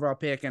number one overall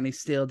pick, and he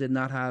still did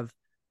not have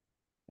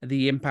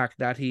the impact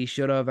that he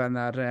should have, and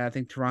that I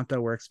think Toronto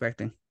were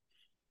expecting.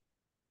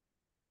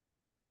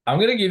 I'm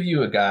gonna give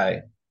you a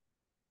guy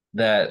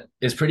that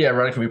is pretty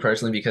ironic for me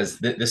personally because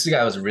this is a guy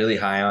I was really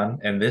high on,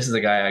 and this is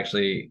a guy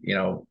actually,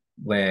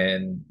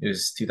 when it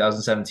was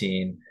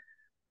 2017,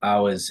 I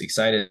was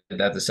excited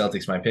that the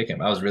Celtics might pick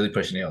him. I was really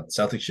pushing it. The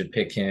Celtics should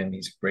pick him.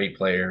 He's a great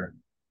player.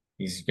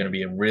 He's going to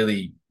be a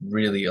really,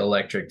 really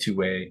electric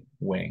two-way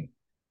wing.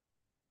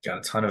 Got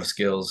a ton of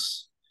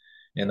skills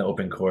in the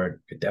open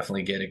court. Could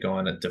definitely get it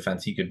going at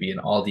defense. He could be an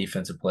all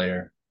defensive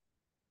player.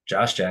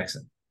 Josh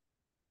Jackson.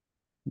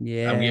 I'm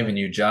Yeah, giving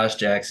you Josh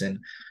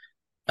Jackson.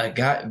 A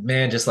guy,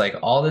 man, just like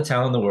all the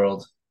talent in the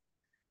world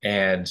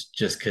and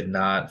just could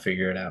not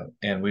figure it out.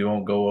 And we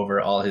won't go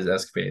over all his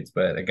escapades,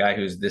 but a guy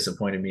who's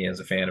disappointed me as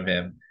a fan of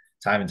him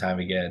time and time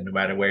again, no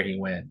matter where he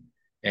went.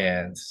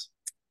 And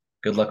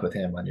good luck with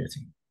him on your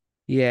team.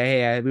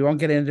 yeah. We won't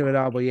get into it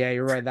all, but yeah,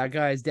 you're right. That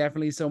guy is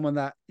definitely someone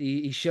that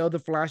he showed the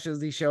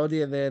flashes, he showed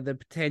the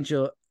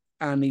potential,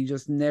 and he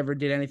just never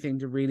did anything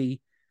to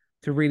really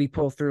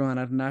pull through on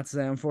it. And that's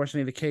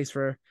unfortunately the case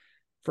for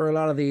a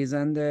lot of these.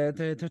 And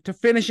to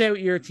finish out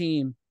your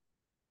team,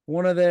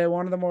 one of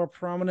the more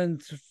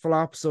prominent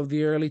flops of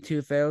the early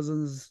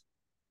 2000s,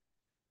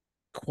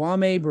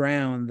 Kwame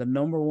Brown, the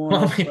number one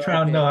Kwame overall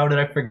Brown, no, pick, how did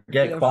I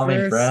forget the Kwame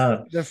first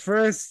Brown? the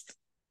first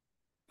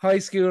high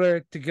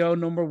schooler to go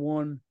number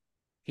one.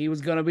 He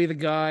was gonna be the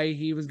guy.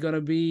 He was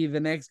gonna be the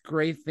next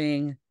great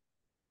thing.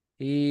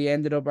 He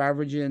ended up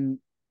averaging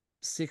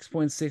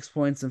 6.6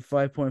 points and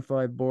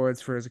 5.5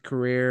 boards for his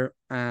career,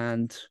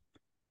 and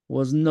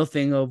was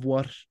nothing of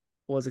what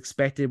was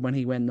expected when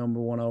he went number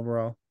one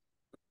overall.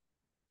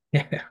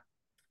 Yeah,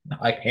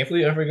 I can't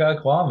believe I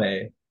forgot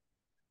Kwame.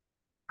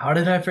 How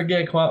did I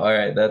forget Kwame? All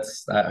right,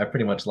 I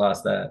pretty much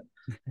lost that.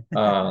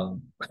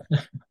 Um,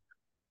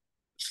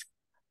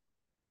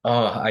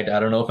 I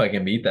don't know if I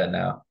can beat that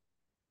now.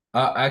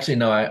 Actually,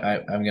 no,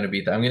 I'm gonna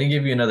beat that. I'm gonna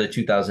give you another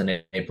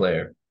 2008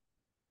 player.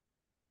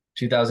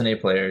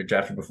 2008 player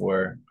drafted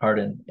before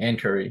Harden and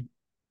Curry.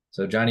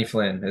 So Johnny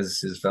Flynn is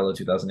his fellow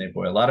 2008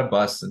 boy. A lot of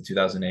busts in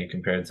 2008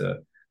 compared to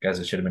guys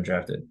that should have been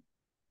drafted.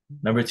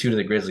 Number two to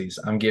the Grizzlies,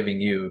 I'm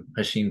giving you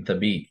Hashim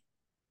Thabit.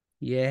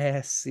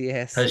 Yes,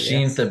 yes,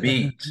 Hashim yes.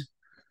 Thabit.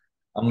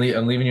 I'm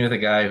leaving you with a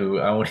guy who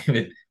I won't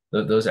even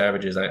those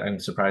averages. I'm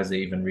surprised they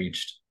even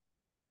reached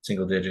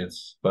single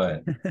digits.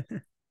 But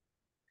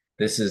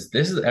this is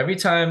every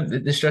time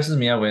this stresses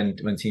me out when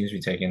teams be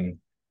taking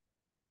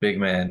big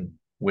men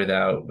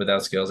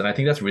without skills, and I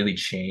think that's really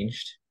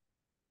changed.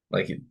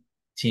 Like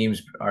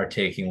teams are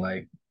taking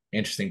like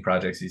interesting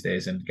projects these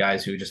days, and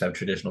guys who just have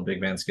traditional big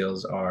man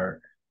skills are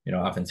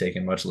often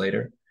taken much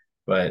later.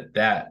 But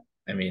that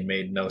I mean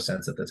made no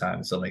sense at the time.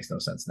 It still makes no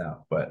sense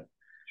now. But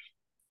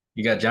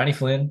you got Johnny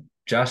Flynn,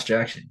 Josh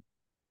Jackson,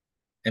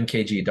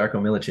 MKG, Darko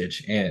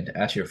Milicic, and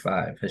at your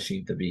five,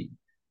 Hashim Thabit.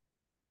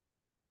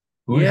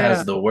 Who Yeah,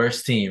 has the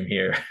worst team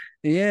here?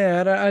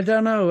 yeah. I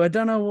don't know. I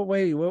don't know what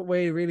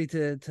way really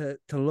to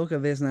look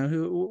at this now.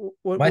 Who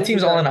My what we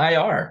team's all got? in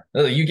IR.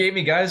 You gave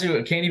me guys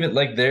who can't even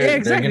like Yeah, they're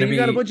exactly. gonna You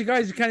got a be bunch of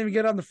guys who can't even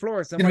get on the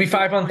floor. So gonna be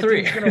five on my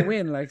three. team's gonna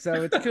win. Like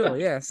so, it's cool.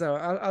 Yeah. So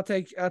I'll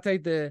take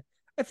the.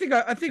 I think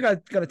I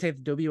gotta take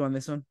the W on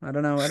this one. I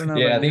don't know about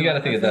Yeah, I think you. you got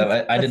to think of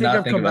that. I I did think not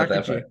I've think come about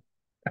back that at you.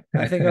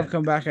 part. I think I've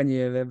come back on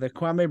you. The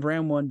Kwame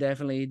Brown one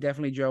definitely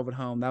drove it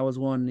home. That was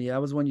one. Yeah,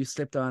 that was one you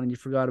slipped on and you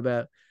forgot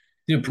about.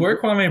 Dude,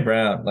 poor Kwame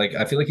Brown. Like,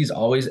 I feel like he's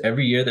always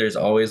every year. There's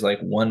always like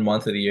 1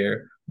 month of the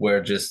year where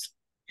just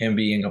him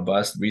being a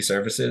bust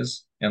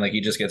resurfaces, and like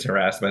he just gets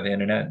harassed by the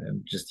internet,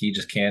 and just he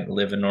just can't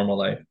live a normal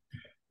life.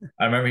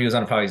 I remember he was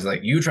on a podcast. He's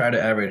like, "You try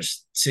to average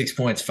 6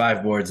 points,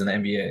 5 boards in the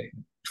NBA."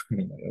 I'm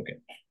like, okay,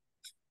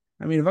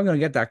 I mean, if I'm gonna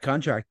get that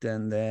contract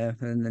and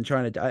then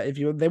trying to, if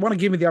you they want to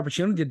give me the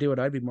opportunity to do it,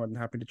 I'd be more than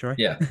happy to try.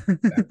 yeah,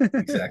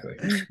 exactly.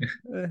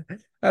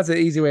 That's an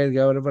easy way to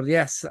go. But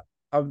yes,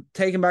 I'm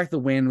taking back the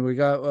win. We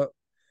got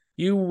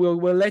you will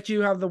we'll let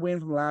you have the win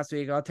from last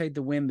week. I'll take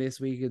the win this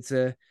week. It's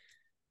a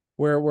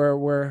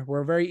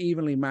we're very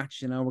evenly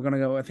matched. You know, we're gonna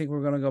go. I think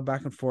we're gonna go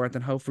back and forth,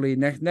 and hopefully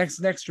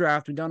next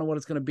draft. We don't know what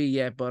it's gonna be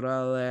yet, but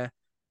I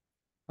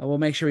will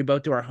make sure we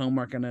both do our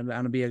homework and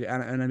it'll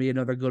be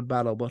another good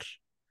battle. But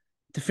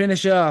to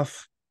finish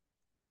off,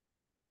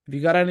 have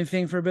you got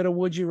anything for a bit of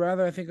would you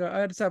rather? I think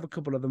I just have a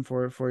couple of them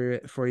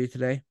for you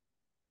today.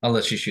 I'll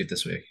let you shoot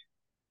this week.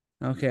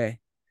 Okay,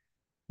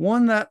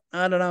 one that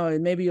I don't know.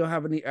 Maybe you'll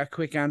have a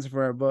quick answer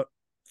for it, but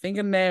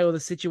thinking now the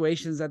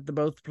situations that the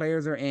both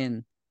players are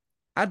in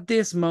at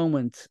this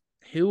moment,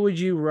 who would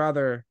you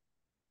rather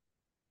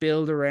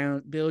build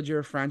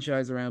your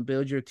franchise around,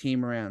 build your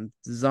team around?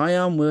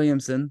 Zion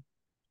Williamson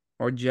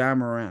or Ja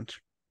Morant?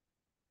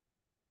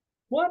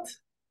 What?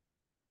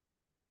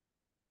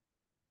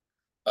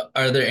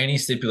 Are there any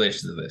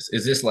stipulations of this?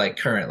 Is this like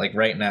current, like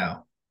right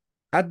now?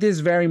 At this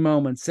very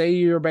moment, say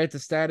you're about to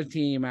start a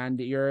team and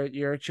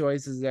your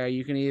choices there,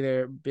 you can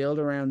either build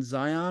around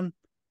Zion,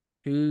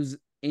 who's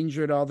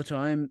injured all the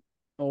time,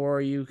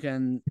 or you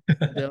can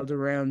build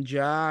around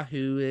Ja,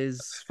 who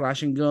is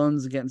flashing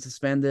guns, getting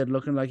suspended,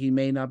 looking like he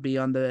may not be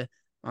on the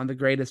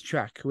greatest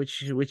track.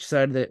 Which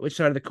side of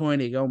the coin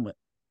are you going with?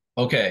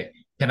 Okay,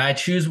 can I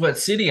choose what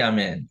city I'm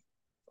in?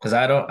 Because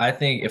I don't. I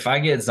think if I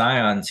get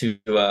Zion to,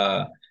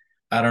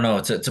 I don't know,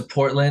 to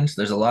Portland,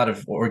 there's a lot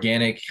of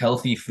organic,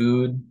 healthy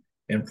food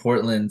in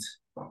Portland,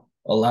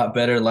 a lot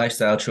better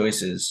lifestyle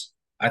choices.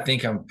 I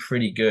think I'm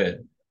pretty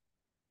good.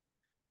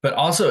 But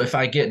also, if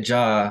I get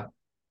Ja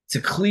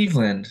to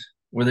Cleveland,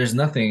 where there's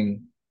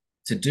nothing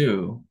to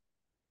do,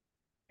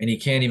 and he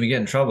can't even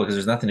get in trouble because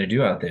there's nothing to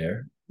do out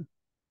there,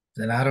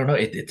 then I don't know.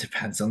 It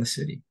depends on the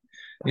city.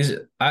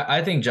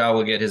 I think Ja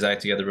will get his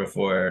act together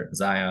before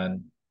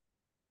Zion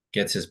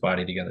gets his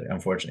body together,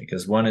 unfortunately,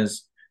 because one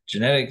is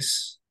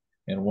genetics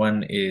and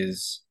one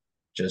is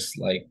just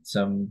like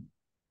some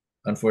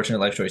unfortunate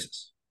life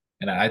choices.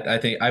 And I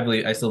think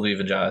I still believe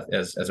in Ja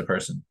as a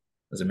person,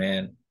 as a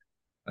man.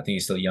 I think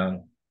he's still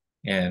young.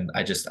 And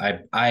I just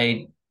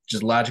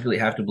logically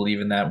have to believe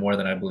in that more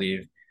than I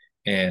believe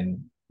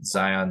in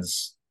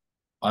Zion's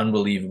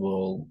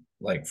unbelievable,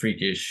 like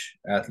freakish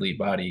athlete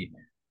body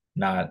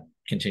not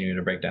continuing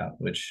to break down,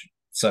 which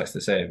sucks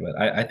to say, but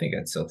I think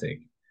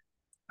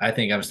I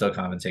think I'm still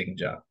confident taking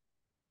Ja.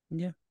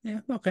 Yeah, yeah,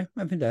 okay.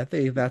 I think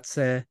that's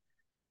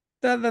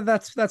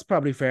that's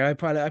probably fair. I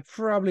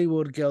probably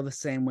would go the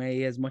same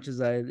way as much as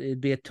it'd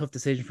be a tough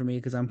decision for me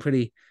because I'm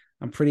pretty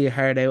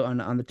hard out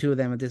on the two of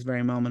them at this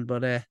very moment.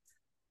 But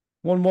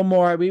one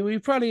more. We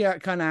probably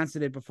kind of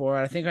answered it before.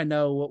 I think I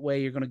know what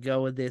way you're gonna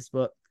go with this,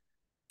 but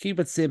keep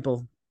it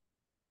simple.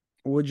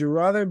 Would you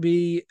rather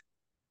be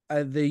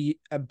a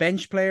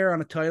bench player on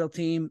a title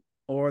team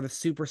or the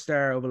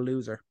superstar of a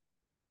loser?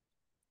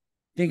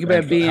 Think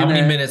about Bench. How being many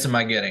a. minutes am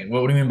I getting?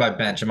 What do you mean by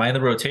bench? Am I in the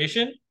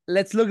rotation?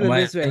 Let's look at Am it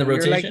I this in way. the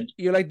rotation?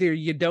 You're like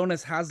the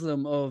Udonis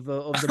Haslam of the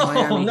Oh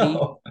Miami Heat,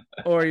 no.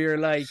 or you're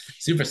like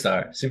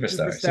Superstar,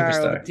 superstar, superstar of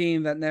a superstar.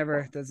 team that's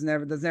never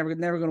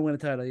going to win a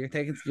title. You're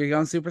going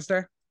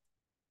superstar.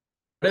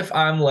 What if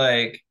I'm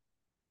like,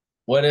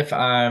 what if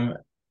I'm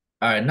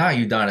all right, not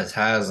Udonis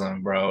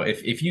Haslam, bro.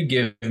 If you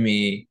give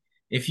me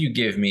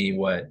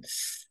what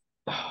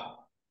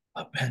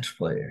a bench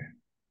player.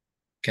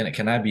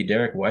 Can I be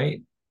Derek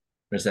White?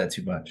 Or is that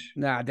too much?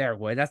 Nah, Derek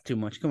White, that's too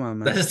much. Come on,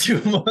 That man. is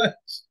too much.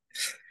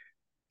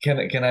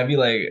 Can I be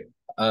like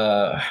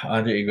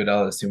Andre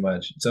Iguodala is too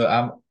much. So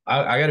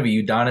I gotta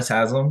be Udonis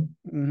Haslam.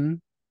 Mm-hmm.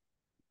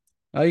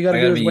 All you got to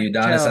I do gotta is wave be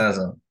a Udonis towel,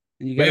 Haslam.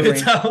 and you get a Wait,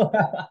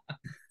 ring.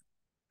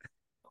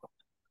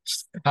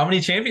 how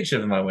many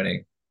championships am I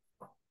winning?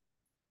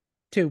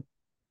 2.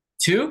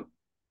 Two?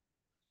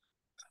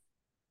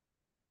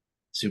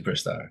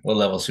 Superstar. What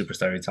level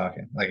superstar are we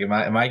talking? Like,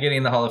 am I getting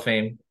in the Hall of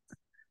Fame? Am I a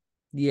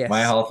Yes,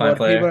 Hall of Fame but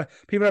people player?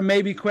 people are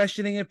maybe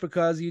questioning it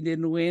because you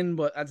didn't win,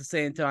 but at the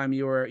same time,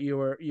 you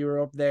were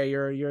up there.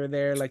 You're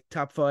there like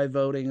top 5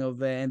 voting of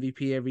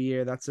MVP every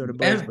year. That sort of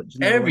buzz, but you're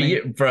never Every winning.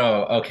 year,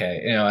 bro.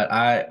 Okay, you know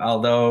what?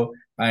 Although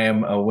I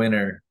am a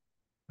winner,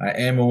 I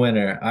am a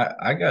winner.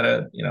 I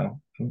gotta,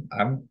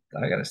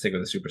 I gotta stick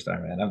with a superstar,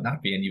 man. I'm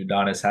not being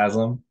Udonis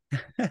Haslam.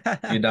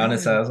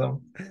 Udonis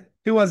Haslam.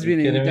 Who wants Are to you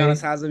be kidding Udonis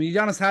me? Haslam?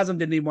 Udonis Haslam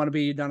didn't even want to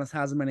be Udonis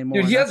Haslam Dude, anymore,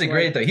 and he has that's a why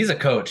great though. He's a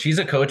coach. He's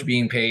a coach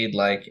being paid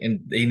like, and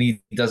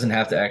he doesn't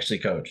have to actually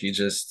coach. He's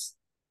just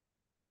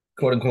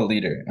quote unquote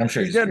leader. I'm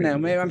sure he's he's a good great now. leader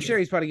Maybe for I'm sure. sure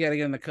he's probably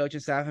getting on the coaching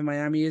staff in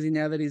Miami. Is he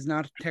now that he's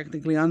not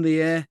technically on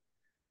the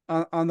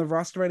on the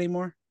roster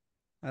anymore?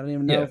 I don't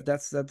even know Yeah. if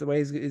that's the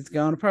way it's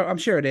going. I'm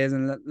sure it is,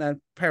 and that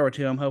power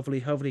to him. Hopefully,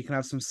 he can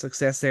have some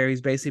success there.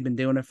 He's basically been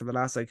doing it for the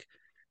last like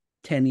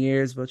 10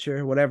 years, but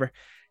sure, whatever.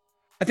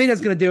 I think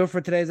that's gonna do it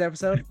for today's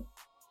episode.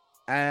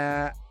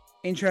 Uh,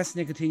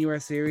 Interesting to continue our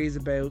series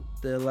about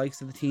the likes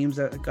of the teams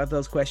that got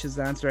those questions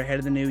answered ahead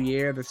of the new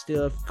year. There's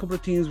still a couple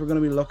of teams we're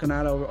going to be looking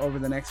at over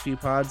the next few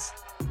pods.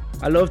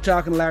 I love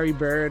talking to Larry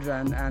Bird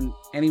and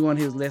anyone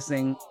who's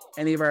listening,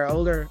 any of our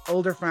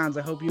older fans.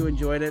 I hope you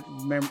enjoyed it.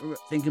 Remember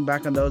thinking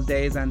back on those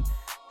days. And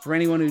for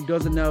anyone who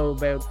doesn't know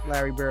about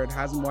Larry Bird,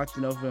 hasn't watched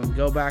enough of him,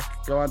 go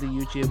onto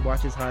YouTube,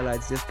 watch his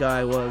highlights. This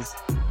guy was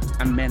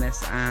a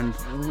menace and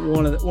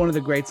one of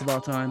the greats of all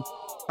time.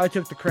 I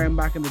took the crown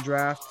back in the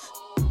draft,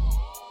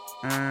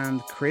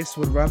 and Chris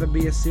would rather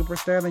be a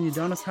superstar than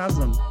Udonis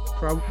Haslam.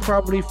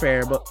 Probably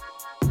fair, but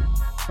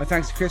my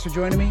thanks to Chris for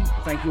joining me.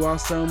 Thank you all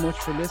so much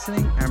for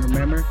listening, and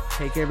remember,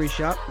 take every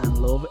shot and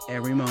love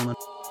every moment.